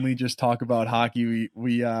don't only just talk about hockey.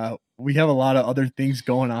 We have a lot of other things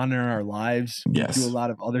going on in our lives. We do a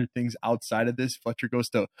lot of other things outside of this. Fletcher goes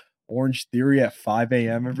to Orange Theory at 5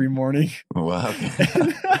 a.m. every morning. Well,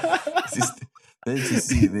 okay.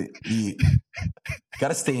 You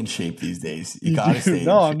gotta stay in shape these days. You gotta stay.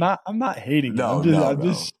 No, I'm not hating. No, I'm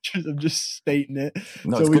just stating it.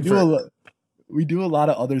 No, so we do a lot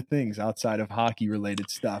of other things outside of hockey related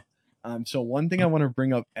stuff. So one thing I want to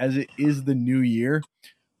bring up, as it is the new year,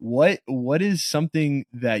 what is something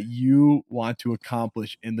that you want to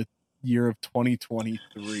accomplish in the year of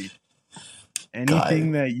 2023?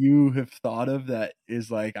 Anything that you have thought of that is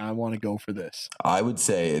like, I want to go for this? I would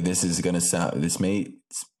say this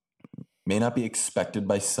may not be expected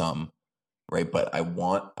by some, right? But I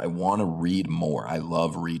want to read more. I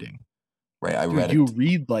love reading. Right. You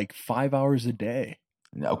read like 5 hours a day.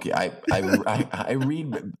 Okay, I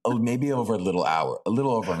read maybe over a little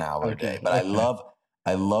over an hour a Okay. day, but Okay.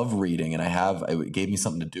 I love reading, and it gave me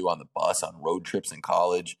something to do on the bus, on road trips in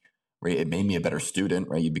college. Right, it made me a better student.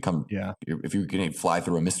 Right, Yeah. if you're going to fly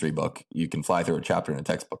through a mystery book, you can fly through a chapter in a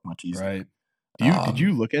textbook much easier. Right. Did you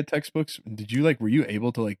Um, look at textbooks? Did you were you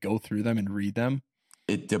able to go through them and read them?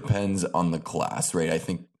 it depends on the class, right? I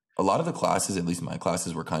think a lot of the classes, at least my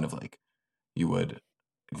classes, were kind of like you would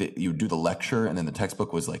you do the lecture, and then the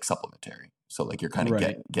textbook was like supplementary. So like you're kind of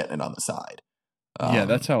Right. getting it on the side. Yeah,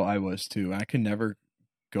 that's Um, how I was too. I could never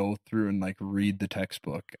go through and read the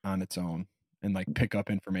textbook on its own and pick up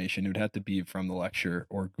information. It would have to be from the lecture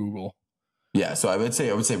or Google. yeah, so I would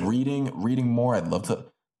say reading more.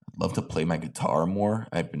 Love to play my guitar more.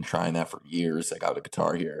 I've been trying that for years. I got a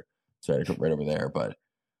guitar here, so right over there. But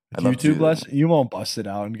I'd love YouTube to. lesson, you won't bust it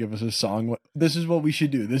out and give us a song. This is what we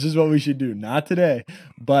should do. This is what we should do. Not today,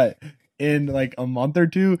 but in a month or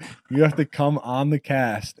two, you have to come on the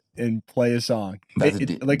cast and play a song. That's a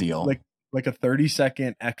It deal. like a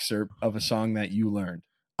 30-second excerpt of a song that you learned.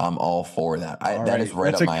 I'm all for that. All That right, is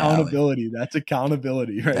right that's up my alley. accountability. That's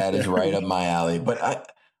accountability right That is there. right up my alley. But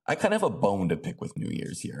I kind of have a bone to pick with New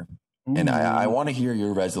Year's here. And I Ooh, want to hear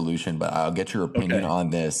your resolution, but I'll get your opinion okay, on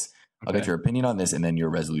this. I'll get okay, your opinion on this and then your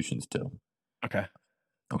resolutions too. okay.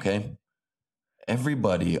 Okay.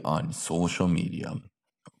 Everybody on social media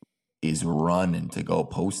is running to go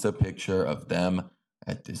post a picture of them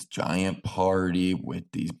at this giant party with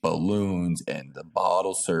these balloons and the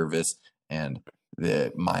bottle service and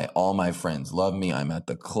all my friends love me. I'm at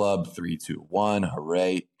the club. 3, 2, 1.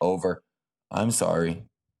 Hooray. Over. I'm sorry.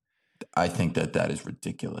 I think that is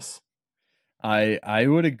ridiculous. I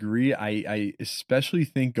would agree. I especially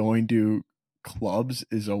think going to clubs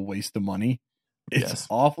is a waste of money. It's Yes.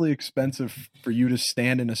 awfully expensive for you to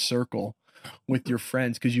stand in a circle with your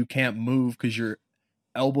friends because you can't move because you're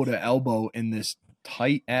elbow to elbow in this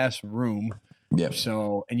tight ass room. Yep.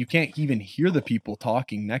 So, and you can't even hear the people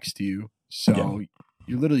talking next to you. Yeah. So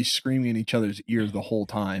you're literally screaming in each other's ears the whole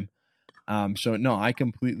time. So no, I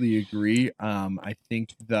completely agree. I think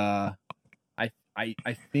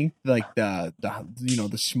I think the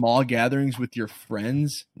small gatherings with your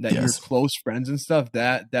friends that you're Yes. close friends and stuff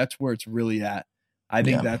that's where it's really at. I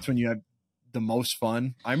think Yeah. that's when you have the most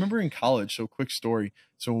fun. I remember in college, so quick story.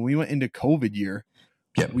 So when we went into COVID year,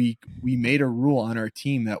 Yep. we made a rule on our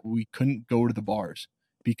team that we couldn't go to the bars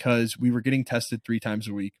because we were getting tested 3 times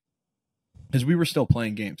a week because we were still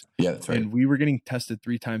playing games. Yeah, that's right. And we were getting tested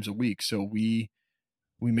 3 times a week. So we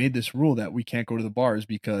made this rule that we can't go to the bars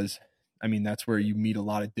because that's where you meet a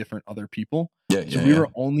lot of different other people. Yeah. So we were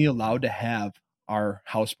only allowed to have our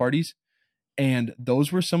house parties. And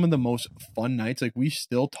those were some of the most fun nights. We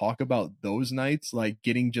still talk about those nights,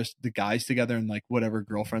 getting just the guys together and whatever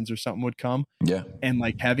girlfriends or something would come. Yeah. And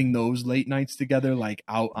having those late nights together,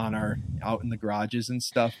 out in the garages and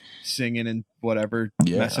stuff, singing and whatever,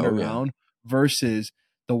 messing around versus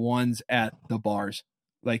the ones at the bars.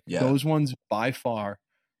 Those ones by far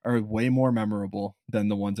are way more memorable than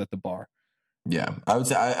the ones at the bar. Yeah, I would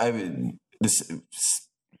say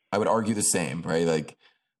I would argue the same, right?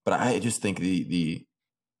 But I just think the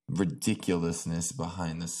ridiculousness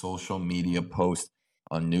behind the social media post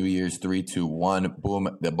on New Year's 3, 2, 1,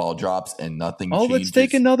 boom, the ball drops and nothing changes. Let's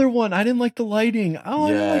take another one. I didn't like the lighting. Oh,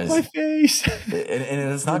 yes. I didn't like my face.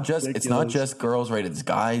 and it's not just girls, right? It's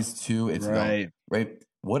guys too. It's right.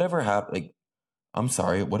 Whatever happened, I'm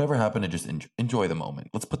sorry, whatever happened to just enjoy the moment.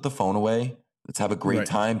 Let's put the phone away. Let's have a great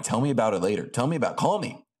time. Tell me about it later. Call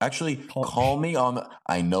me. Actually, call me on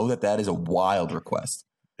I know that is a wild request.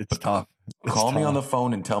 It's tough. Call me on the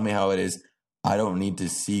phone and tell me how it is. I don't need to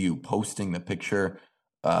see you posting the picture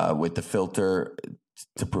with the filter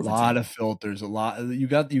to prove it. A lot of filters. A lot. You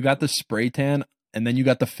got the spray tan, and then you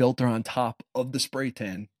got the filter on top of the spray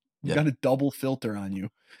tan. You got a double filter on you.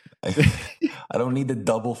 I don't need the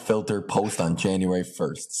double filter post on January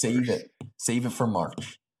 1st. Save it for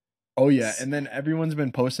March. Oh yeah, and then everyone's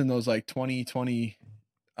been posting those 2022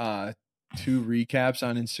 recaps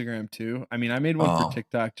on Instagram too. I made one for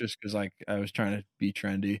TikTok just because I was trying to be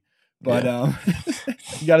trendy, but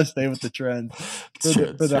you got to stay with the trend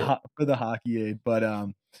for the hockey aid. But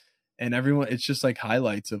and everyone, it's just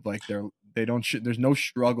highlights of there's no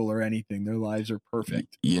struggle or anything. Their lives are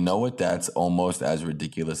perfect. You know what? That's almost as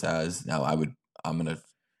ridiculous as now. I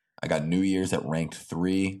got New Year's at ranked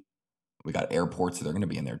 3. We got airports, so they're going to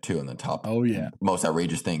be in there too in the top. Oh yeah, most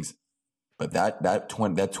outrageous things. But that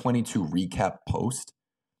 22 recap post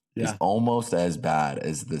is almost as bad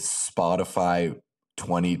as the Spotify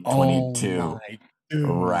 2022. Oh my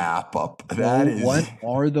wrap up. That is. What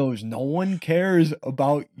are those? No one cares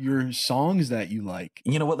about your songs that you like.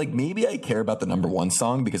 You know what? Like maybe I care about the number one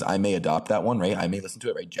song because I may adopt that one, right? I may listen to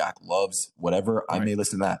it, right? Jack loves whatever. I may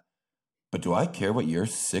listen to that. But do I care what your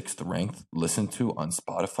 6th ranked listen to on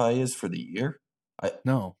Spotify is for the year?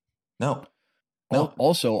 No.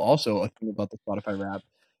 Also, a thing about the Spotify rap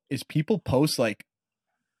is people post like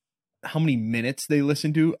how many minutes they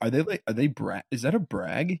listen to. Are they brag? Is that a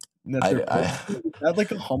brag? That is that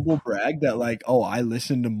like a humble brag that like, oh, I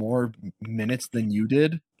listened to more minutes than you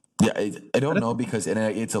did? Yeah, I don't know because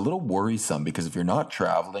it's a little worrisome because if you're not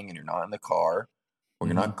traveling and you're not in the car or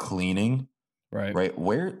you're not cleaning, right?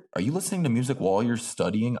 Where are you listening to music while you're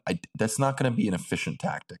studying? That's not going to be an efficient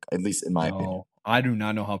tactic, at least in my opinion. I do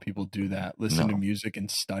not know how people do that. Listen to music and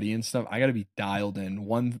study and stuff. I got to be dialed in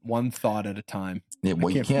one thought at a time. Yeah, well,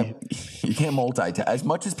 you can't multitask as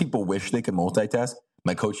much as people wish they could multitask.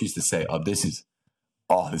 My coach used to say, this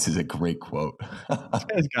is a great quote. This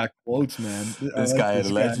guy's got quotes, man. This guy had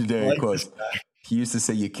legendary quotes. He used to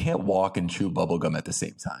say, you can't walk and chew bubblegum at the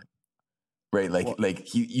same time. Right?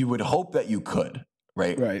 Like you would hope that you could,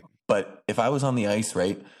 right? Right. But if I was on the ice,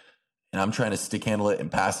 right, and I'm trying to stick handle it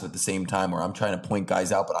and pass it at the same time, or I'm trying to point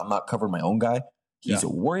guys out, but I'm not covering my own guy, he's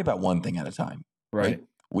worry about one thing at a time. Right?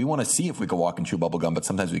 We want to see if we can walk and chew bubblegum, but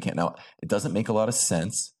sometimes we can't. Now, it doesn't make a lot of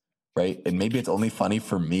sense. Right. And maybe it's only funny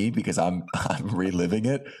for me because I'm reliving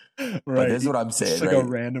it. Right. But this is what I'm saying. It's like a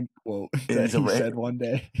random quote that he said one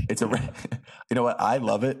day. You know what? I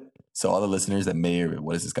love it. So all the listeners that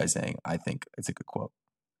what is this guy saying? I think it's a good quote.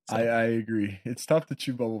 So. I agree. It's tough to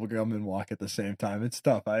chew bubble gum and walk at the same time. It's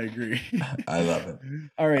tough. I agree. I love it.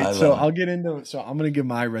 All right. So I'll get into it. So I'm going to give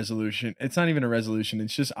my resolution. It's not even a resolution.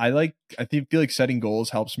 It's just, I feel like setting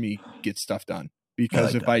goals helps me get stuff done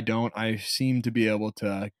because if I don't, I seem to be able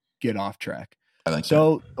to get off track.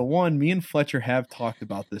 The one, me and Fletcher have talked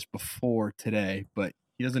about this before today, but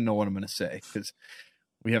he doesn't know what I'm going to say because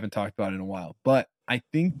we haven't talked about it in a while. But I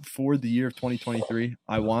think for the year of 2023,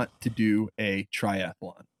 I want to do a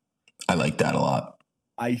triathlon. I like that a lot.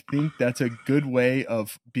 I think that's a good way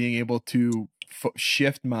of being able to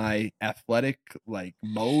shift my athletic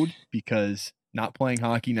mode because not playing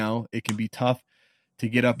hockey now, it can be tough to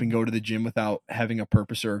get up and go to the gym without having a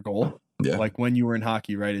purpose or a goal. Yeah. Like when you were in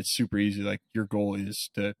hockey, right? It's super easy. Like your goal is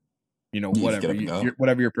to,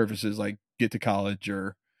 whatever your purpose is, like get to college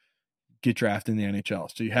or get drafted in the NHL.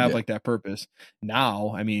 So you have like that purpose.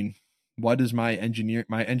 Now, I mean, what is my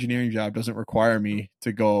engineering job doesn't require me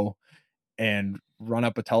to go and run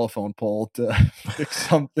up a telephone pole to fix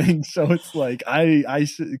something. So it's like I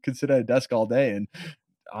could sit at a desk all day and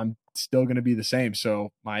I'm still going to be the same.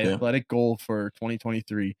 So my athletic goal for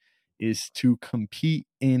 2023 is to compete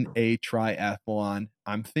in a triathlon.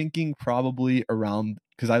 I'm thinking probably around,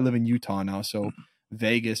 because I live in Utah now, so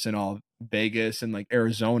Vegas and like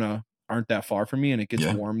Arizona aren't that far from me, and it gets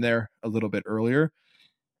warm there a little bit earlier.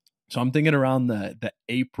 So I'm thinking around the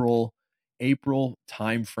April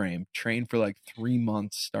time frame. Train for like 3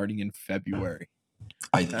 months starting in February.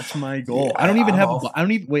 That's my goal. Yeah, I don't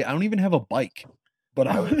even have a bike. But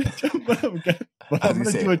I'm going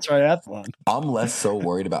to do a triathlon. I'm less so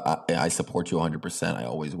worried about. I support you 100%. I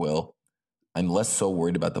always will. I'm less so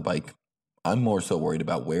worried about the bike. I'm more so worried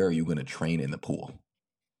about where are you going to train in the pool.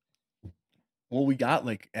 Well, we got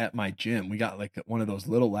at my gym, we got one of those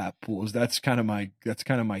little lap pools. That's kind of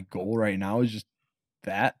my goal right now. Is just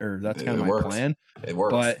that, or that's kind of my plan. It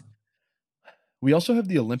works. But we also have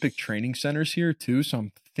the Olympic training centers here too, so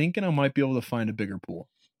I'm thinking I might be able to find a bigger pool.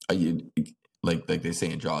 Like they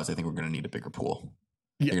say in Jaws, I think we're going to need a bigger pool.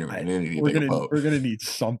 Yeah, we're going to need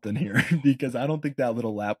something here because I don't think that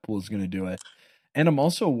little lap pool is going to do it. And I'm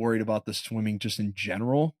also worried about the swimming just in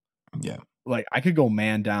general. Yeah. Like I could go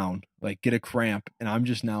man down, like get a cramp, and I'm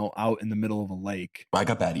just now out in the middle of a lake. I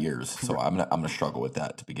got bad ears, so I'm gonna struggle with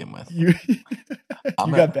that to begin with. You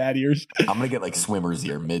got bad ears? I'm going to get like swimmer's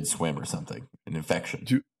ear mid-swim or something, an infection.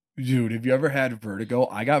 Dude, have you ever had vertigo?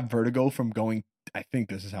 I got vertigo from going, I think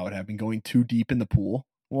this is how it happened, going too deep in the pool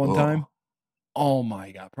one time. Oh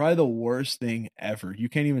my God. Probably the worst thing ever. You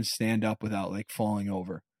can't even stand up without falling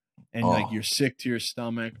over. And you're sick to your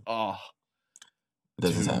stomach. Oh. It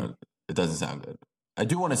doesn't sound good. I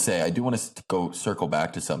do want to go circle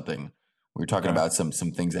back to something. We were talking about some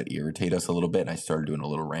things that irritate us a little bit. And I started doing a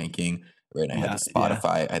little ranking. Right. And I had the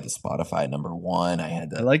Spotify. I had the Spotify number 1. I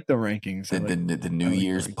like the rankings. The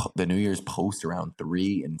New Year's post around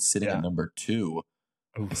 3 and sitting at number 2.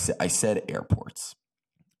 I said airports.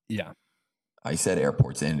 Yeah. I said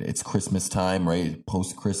airports, and it's Christmas time, right?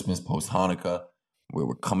 Post Christmas, post Hanukkah.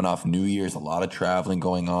 We're coming off New Year's, a lot of traveling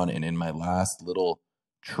going on. And in my last little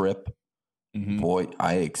trip boy,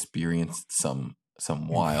 I experienced some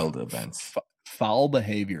wild events. Foul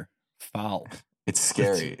behavior. Foul. It's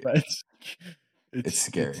scary. It's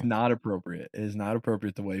scary. It's not appropriate. It is not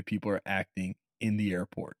appropriate the way people are acting in the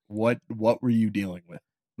airport. What were you dealing with?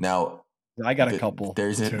 Now, I got a couple.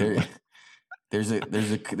 There's a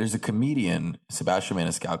comedian, Sebastian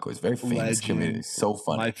Maniscalco. He's a very famous comedian. He's so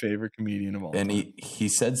funny. My favorite comedian of all time. And he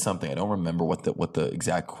said something. I don't remember what the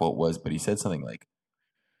exact quote was, but he said something like,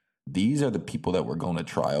 "These are the people that we're going to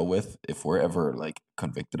trial with. If we're ever like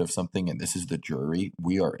convicted of something, and this is the jury,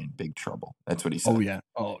 we are in big trouble." That's what he said.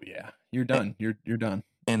 Oh yeah. You're done. You're done.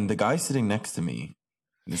 And the guy sitting next to me,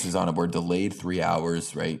 we're delayed 3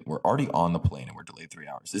 hours, right? We're already on the plane and we're delayed 3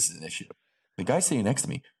 hours. This is an issue. The guy sitting next to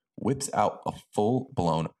me whips out a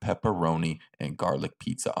full-blown pepperoni and garlic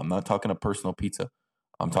pizza. I'm not talking a personal pizza.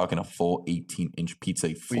 I'm talking a full 18-inch pizza.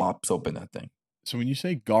 He flops open that thing. So when you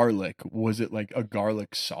say garlic, was it like a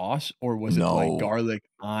garlic sauce or was it like garlic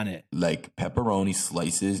on it? Like pepperoni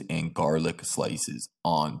slices and garlic slices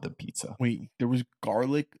on the pizza. Wait, there was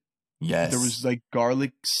garlic? Yes. There was like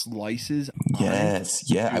garlic slices on Yes. it?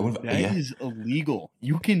 Yeah. Dude, that is illegal.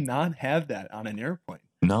 You cannot have that on an airplane.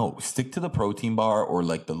 No, stick to the protein bar or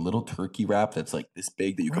like the little turkey wrap that's like this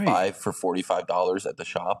big that you could buy for $45 at the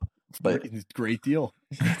shop. But it's a great deal.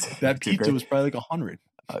 That pizza was probably like $100.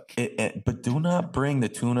 But do not bring the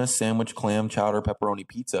tuna sandwich, clam chowder, pepperoni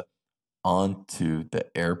pizza onto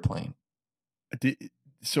the airplane.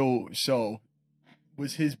 So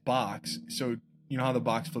was his box? So you know how the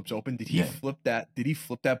box flips open? Did he flip that? Did he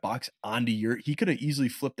flip that box onto your? He could have easily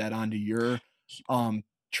flipped that onto your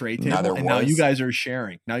tray table. Now you guys are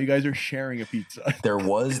sharing. Now you guys are sharing a pizza. There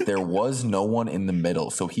was no one in the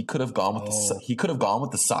middle, so he could have gone with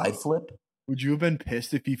the side flip. Would you have been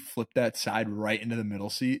pissed if he flipped that side right into the middle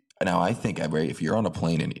seat? Now I think if you're on a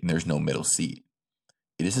plane and there's no middle seat,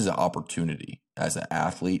 this is an opportunity as an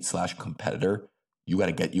athlete / competitor. You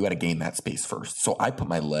got to gain that space first. So I put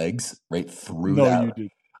my legs right through that. You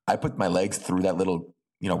did. I put my legs through that little,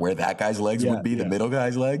 where that guy's legs would be, the middle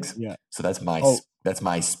guy's legs. Yeah. So that's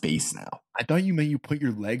my space now. I thought you meant you put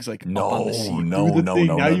your legs like no, up on the seat. No.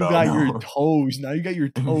 Now you got your toes. Now you got your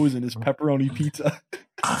toes in this pepperoni pizza.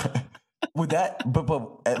 Would that, but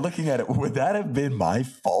looking at it, would that have been my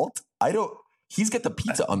fault? He's got the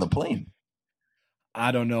pizza on the plane.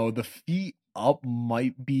 I don't know. The feet up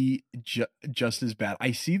might be just as bad.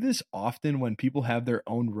 I see this often when people have their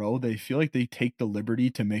own row. They feel like they take the liberty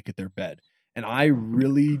to make it their bed. And I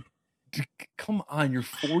really, come on, you're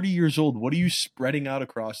 40 years old. What are you spreading out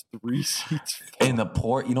across 3 seats for? And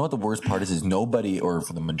you know what the worst part is nobody, or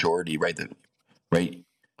for the majority, right?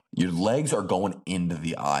 Your legs are going into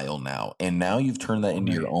the aisle now. And now you've turned that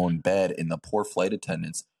into your own bed, and the poor flight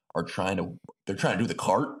attendants are trying to do the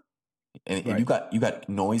cart. And you got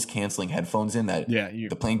noise canceling headphones in that.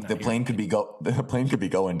 The plane could be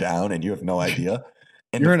going down, and you have no idea.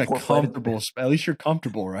 And you're in a comfortable. At least you're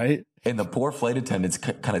comfortable, right? And the poor flight attendants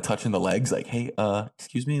kind of touching the legs, like, "Hey,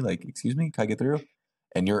 excuse me, can I get through?"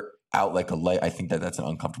 And you're out like a light. I think that's an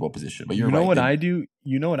uncomfortable position. But you know what I do?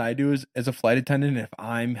 You know what I do is, as a flight attendant, if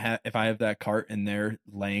I have that cart and they're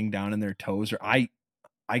laying down in their toes, or I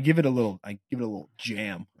give it a little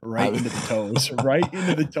jam right into the toes, right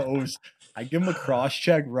into the toes. I give them a cross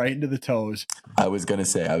check right into the toes. I was gonna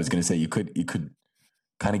say you could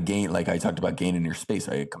kind of gain, like I talked about, gaining your space,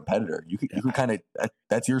 right? A competitor, you could kind of,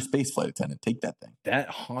 that's your space, flight attendant. Take that thing. That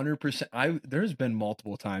 100%. There's been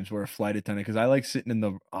multiple times where a flight attendant, because I like sitting in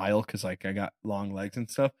the aisle because like I got long legs and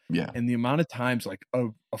stuff. Yeah. And the amount of times like a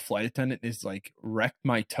flight attendant is like wrecked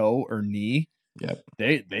my toe or knee. Yep.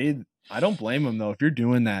 I don't blame them though. If you're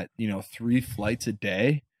doing that, 3 flights a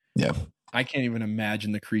day. Yeah. I can't even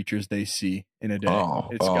imagine the creatures they see in a day.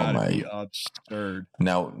 It's gotta be absurd.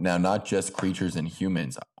 Now, not just creatures and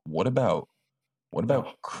humans. What about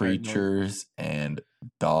creatures and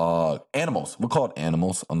animals? We'll call it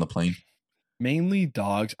animals on the plane. Mainly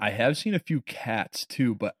dogs. I have seen a few cats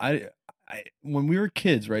too, but I when we were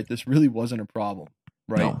kids, right, this really wasn't a problem,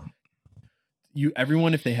 right? No.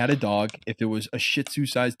 Everyone, if they had a dog, if it was a Shih Tzu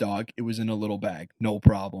sized dog, it was in a little bag, no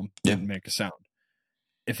problem. Didn't make a sound.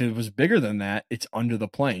 If it was bigger than that, it's under the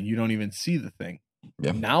plane. You don't even see the thing.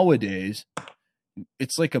 Yep. Nowadays,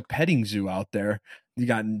 it's like a petting zoo out there. You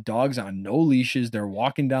got dogs on no leashes. They're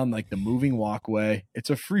walking down like the moving walkway.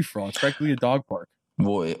 It's a free for all. It's practically a dog park.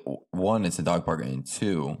 Well, one, it's a dog park, and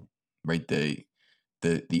two, right? The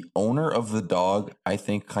owner of the dog, I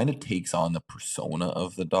think, kind of takes on the persona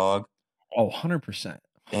of the dog. Oh, 100%.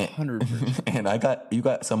 100%. And you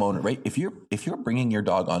got some owner, right? If you're bringing your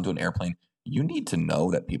dog onto an airplane, you need to know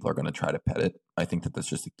that people are going to try to pet it. I think that's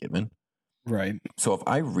just a given. Right. So if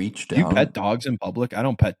I reach Do you down, pet dogs in public? I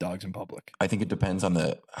don't pet dogs in public. I think it depends on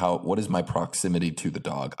what is my proximity to the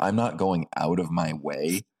dog. I'm not going out of my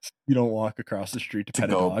way You don't walk across the street to to pet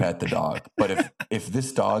a go dog. pet the dog. But if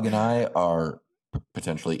this dog and I are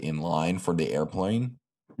potentially in line for the airplane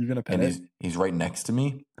You're gonna pet and it. he's right next to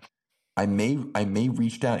me, I may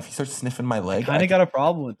reach down. If he starts sniffing my I leg, kind of got a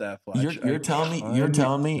problem with that, Fletch. you're telling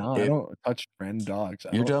me No, I don't touch random dogs.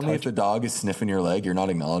 you're telling me if the dog is sniffing your leg, you're not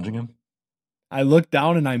acknowledging him? I look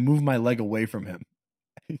down and I move my leg away from him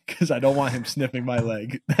because I don't want him sniffing my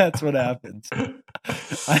leg. That's what happens.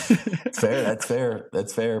 Fair.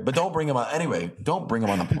 That's fair. But don't bring him on. Anyway, don't bring him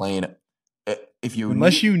on the plane. If you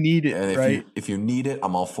need it, right? If you need it,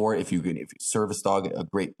 I'm all for it. If you service dog,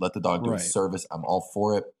 great. Let the dog do a Right. service. I'm all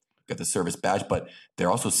for it. Get the service badge, but they're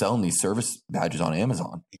also selling these service badges on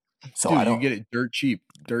Amazon. So Dude, I don't you get it dirt cheap.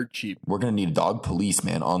 Dirt cheap. We're gonna need a dog police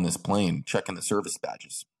man on this plane checking the service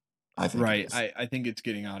badges. I think Right. I think it's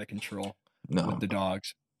getting out of control with the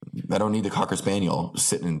dogs. I don't need the Cocker Spaniel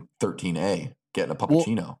sitting in 13A getting a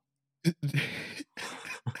puppuccino.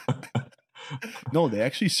 No, they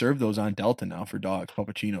actually serve those on Delta now for dogs,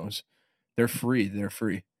 puppuccinos. They're free. They're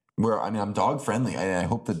free. I'm dog friendly. I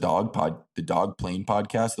hope the dog plane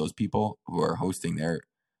podcast, those people who are hosting their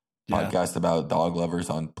podcast about dog lovers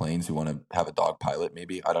on planes who want to have a dog pilot,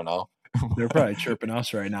 maybe. I don't know. They're probably chirping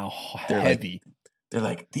us right now. Heavy. They're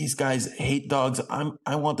like, these guys hate dogs.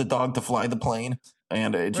 I want the dog to fly the plane,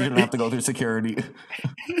 and it shouldn't have to go through security.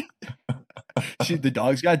 See, the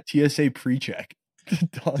dog's got TSA pre-check. The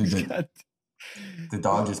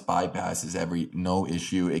dog just bypasses no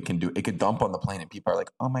issue. It could dump on the plane, and people are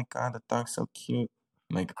like, "Oh my god, the dog's so cute."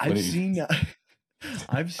 I'm like,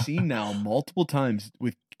 I've seen now multiple times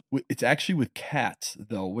with it's actually with cats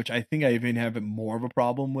though, which I think I even have more of a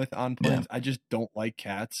problem with on planes. Yeah. I just don't like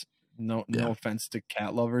cats. No offense to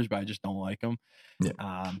cat lovers, but I just don't like them.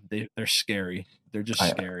 Yeah. They're scary. They're just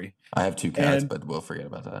scary. I have 2 cats, but we'll forget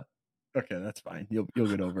about that. Okay, that's fine. You'll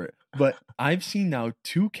get over it. But I've seen now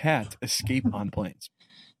 2 cats escape on planes.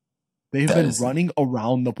 They've been running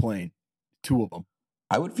around the plane. 2 of them.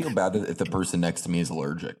 I would feel bad if the person next to me is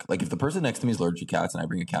allergic. Like if the person next to me is allergic to cats and I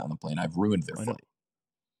bring a cat on the plane, I've ruined their flight.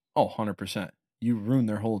 Oh, 100%.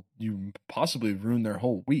 You possibly ruined their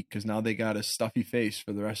whole week because now they got a stuffy face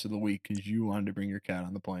for the rest of the week because you wanted to bring your cat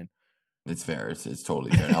on the plane. It's fair. It's totally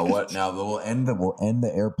fair. Now what? Now we'll end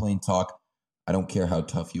the airplane talk. I don't care how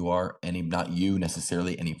tough you are, not you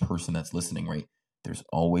necessarily, any person that's listening, right? There's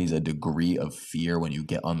always a degree of fear when you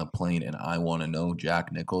get on the plane, and I want to know,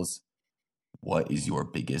 Jack Nichols, what is your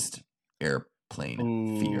biggest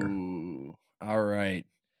airplane fear? All right.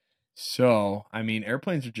 So, I mean,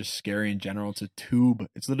 airplanes are just scary in general. It's a tube.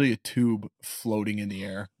 It's literally a tube floating in the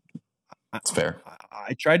air. That's fair.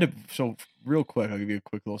 I tried to. So real quick, I'll give you a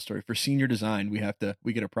quick little story. For senior design, we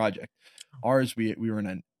get a project. Ours, we were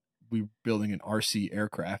building an RC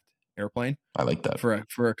airplane. I like that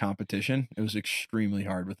for a competition. It was extremely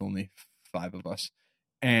hard with only 5 of us,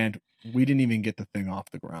 and we didn't even get the thing off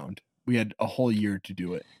the ground. We had a whole year to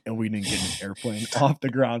do it, and we didn't get an airplane off the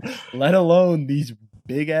ground, let alone these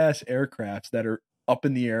big ass aircrafts that are up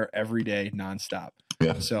in the air every day nonstop.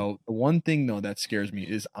 Yeah. So the one thing though that scares me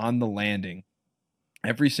is on the landing.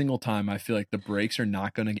 Every single time I feel like the brakes are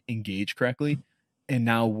not going to engage correctly, and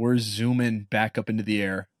now we're zooming back up into the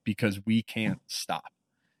air because we can't stop.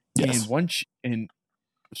 Yes.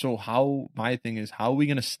 So my thing is, how are we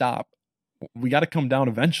going to stop? We got to come down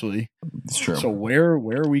eventually. It's true. So where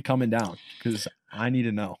are we coming down? Because I need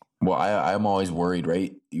to know. Well, I'm always worried,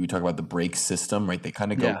 right? You talk about the brake system, right? They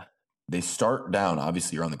kind of go, they start down.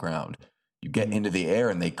 Obviously, you're on the ground. You get into the air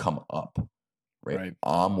and they come up, right?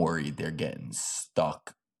 I'm worried they're getting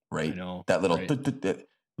stuck, right? I know. That little,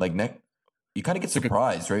 you kind of get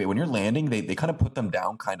surprised, right? When you're landing, they kind of put them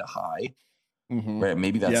down kind of high, right?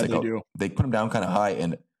 Maybe that's they put them down kind of high,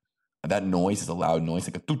 and that noise is a loud noise,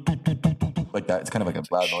 like that. It's kind of like a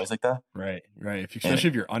loud noise like that. Right. Especially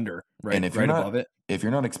if you're under, right? And if you're you're not above it. If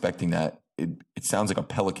you're not expecting that, it sounds like a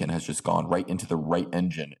pelican has just gone right into the right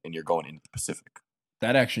engine and you're going into the Pacific.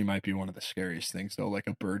 That actually might be one of the scariest things though, like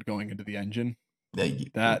a bird going into the engine.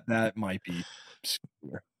 That might be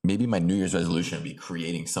scary. Maybe my New Year's resolution would be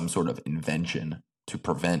creating some sort of invention to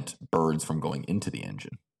prevent birds from going into the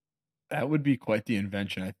engine. That would be quite the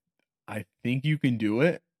invention. I think you can do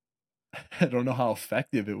it. I don't know how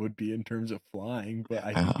effective it would be in terms of flying, but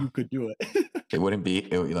I think you could do it. It wouldn't be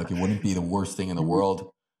the worst thing in the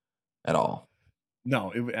world at all.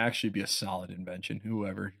 No, it would actually be a solid invention.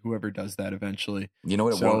 Whoever does that eventually. You know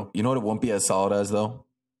what it won't be as solid as though?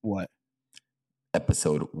 What?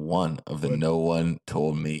 episode 1 of the No One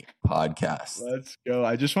Told Me podcast. Let's go.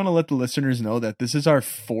 I just want to let the listeners know that this is our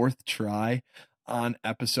 4th try on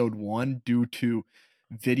episode 1 due to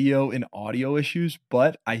video and audio issues,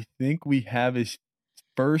 but I think we have a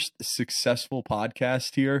first successful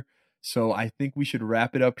podcast here. So I think we should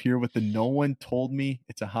wrap it up here with the No One Told Me.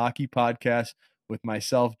 It's a hockey podcast with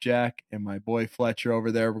myself, Jack, and my boy Fletcher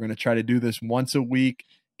over there. We're going to try to do this once a week,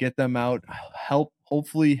 get them out,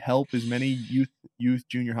 hopefully help as many youth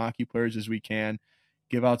junior hockey players as we can,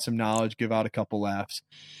 give out some knowledge, give out a couple laughs.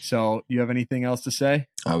 So you have anything else to say?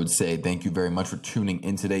 I would say thank you very much for tuning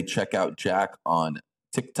in today. Check out Jack on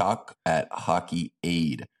TikTok at Hockey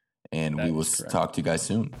Aid, and we will talk to you guys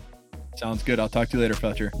soon. Sounds good. I'll talk to you later,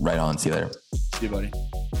 Fletcher. Right on. See you later. See you,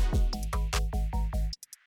 buddy.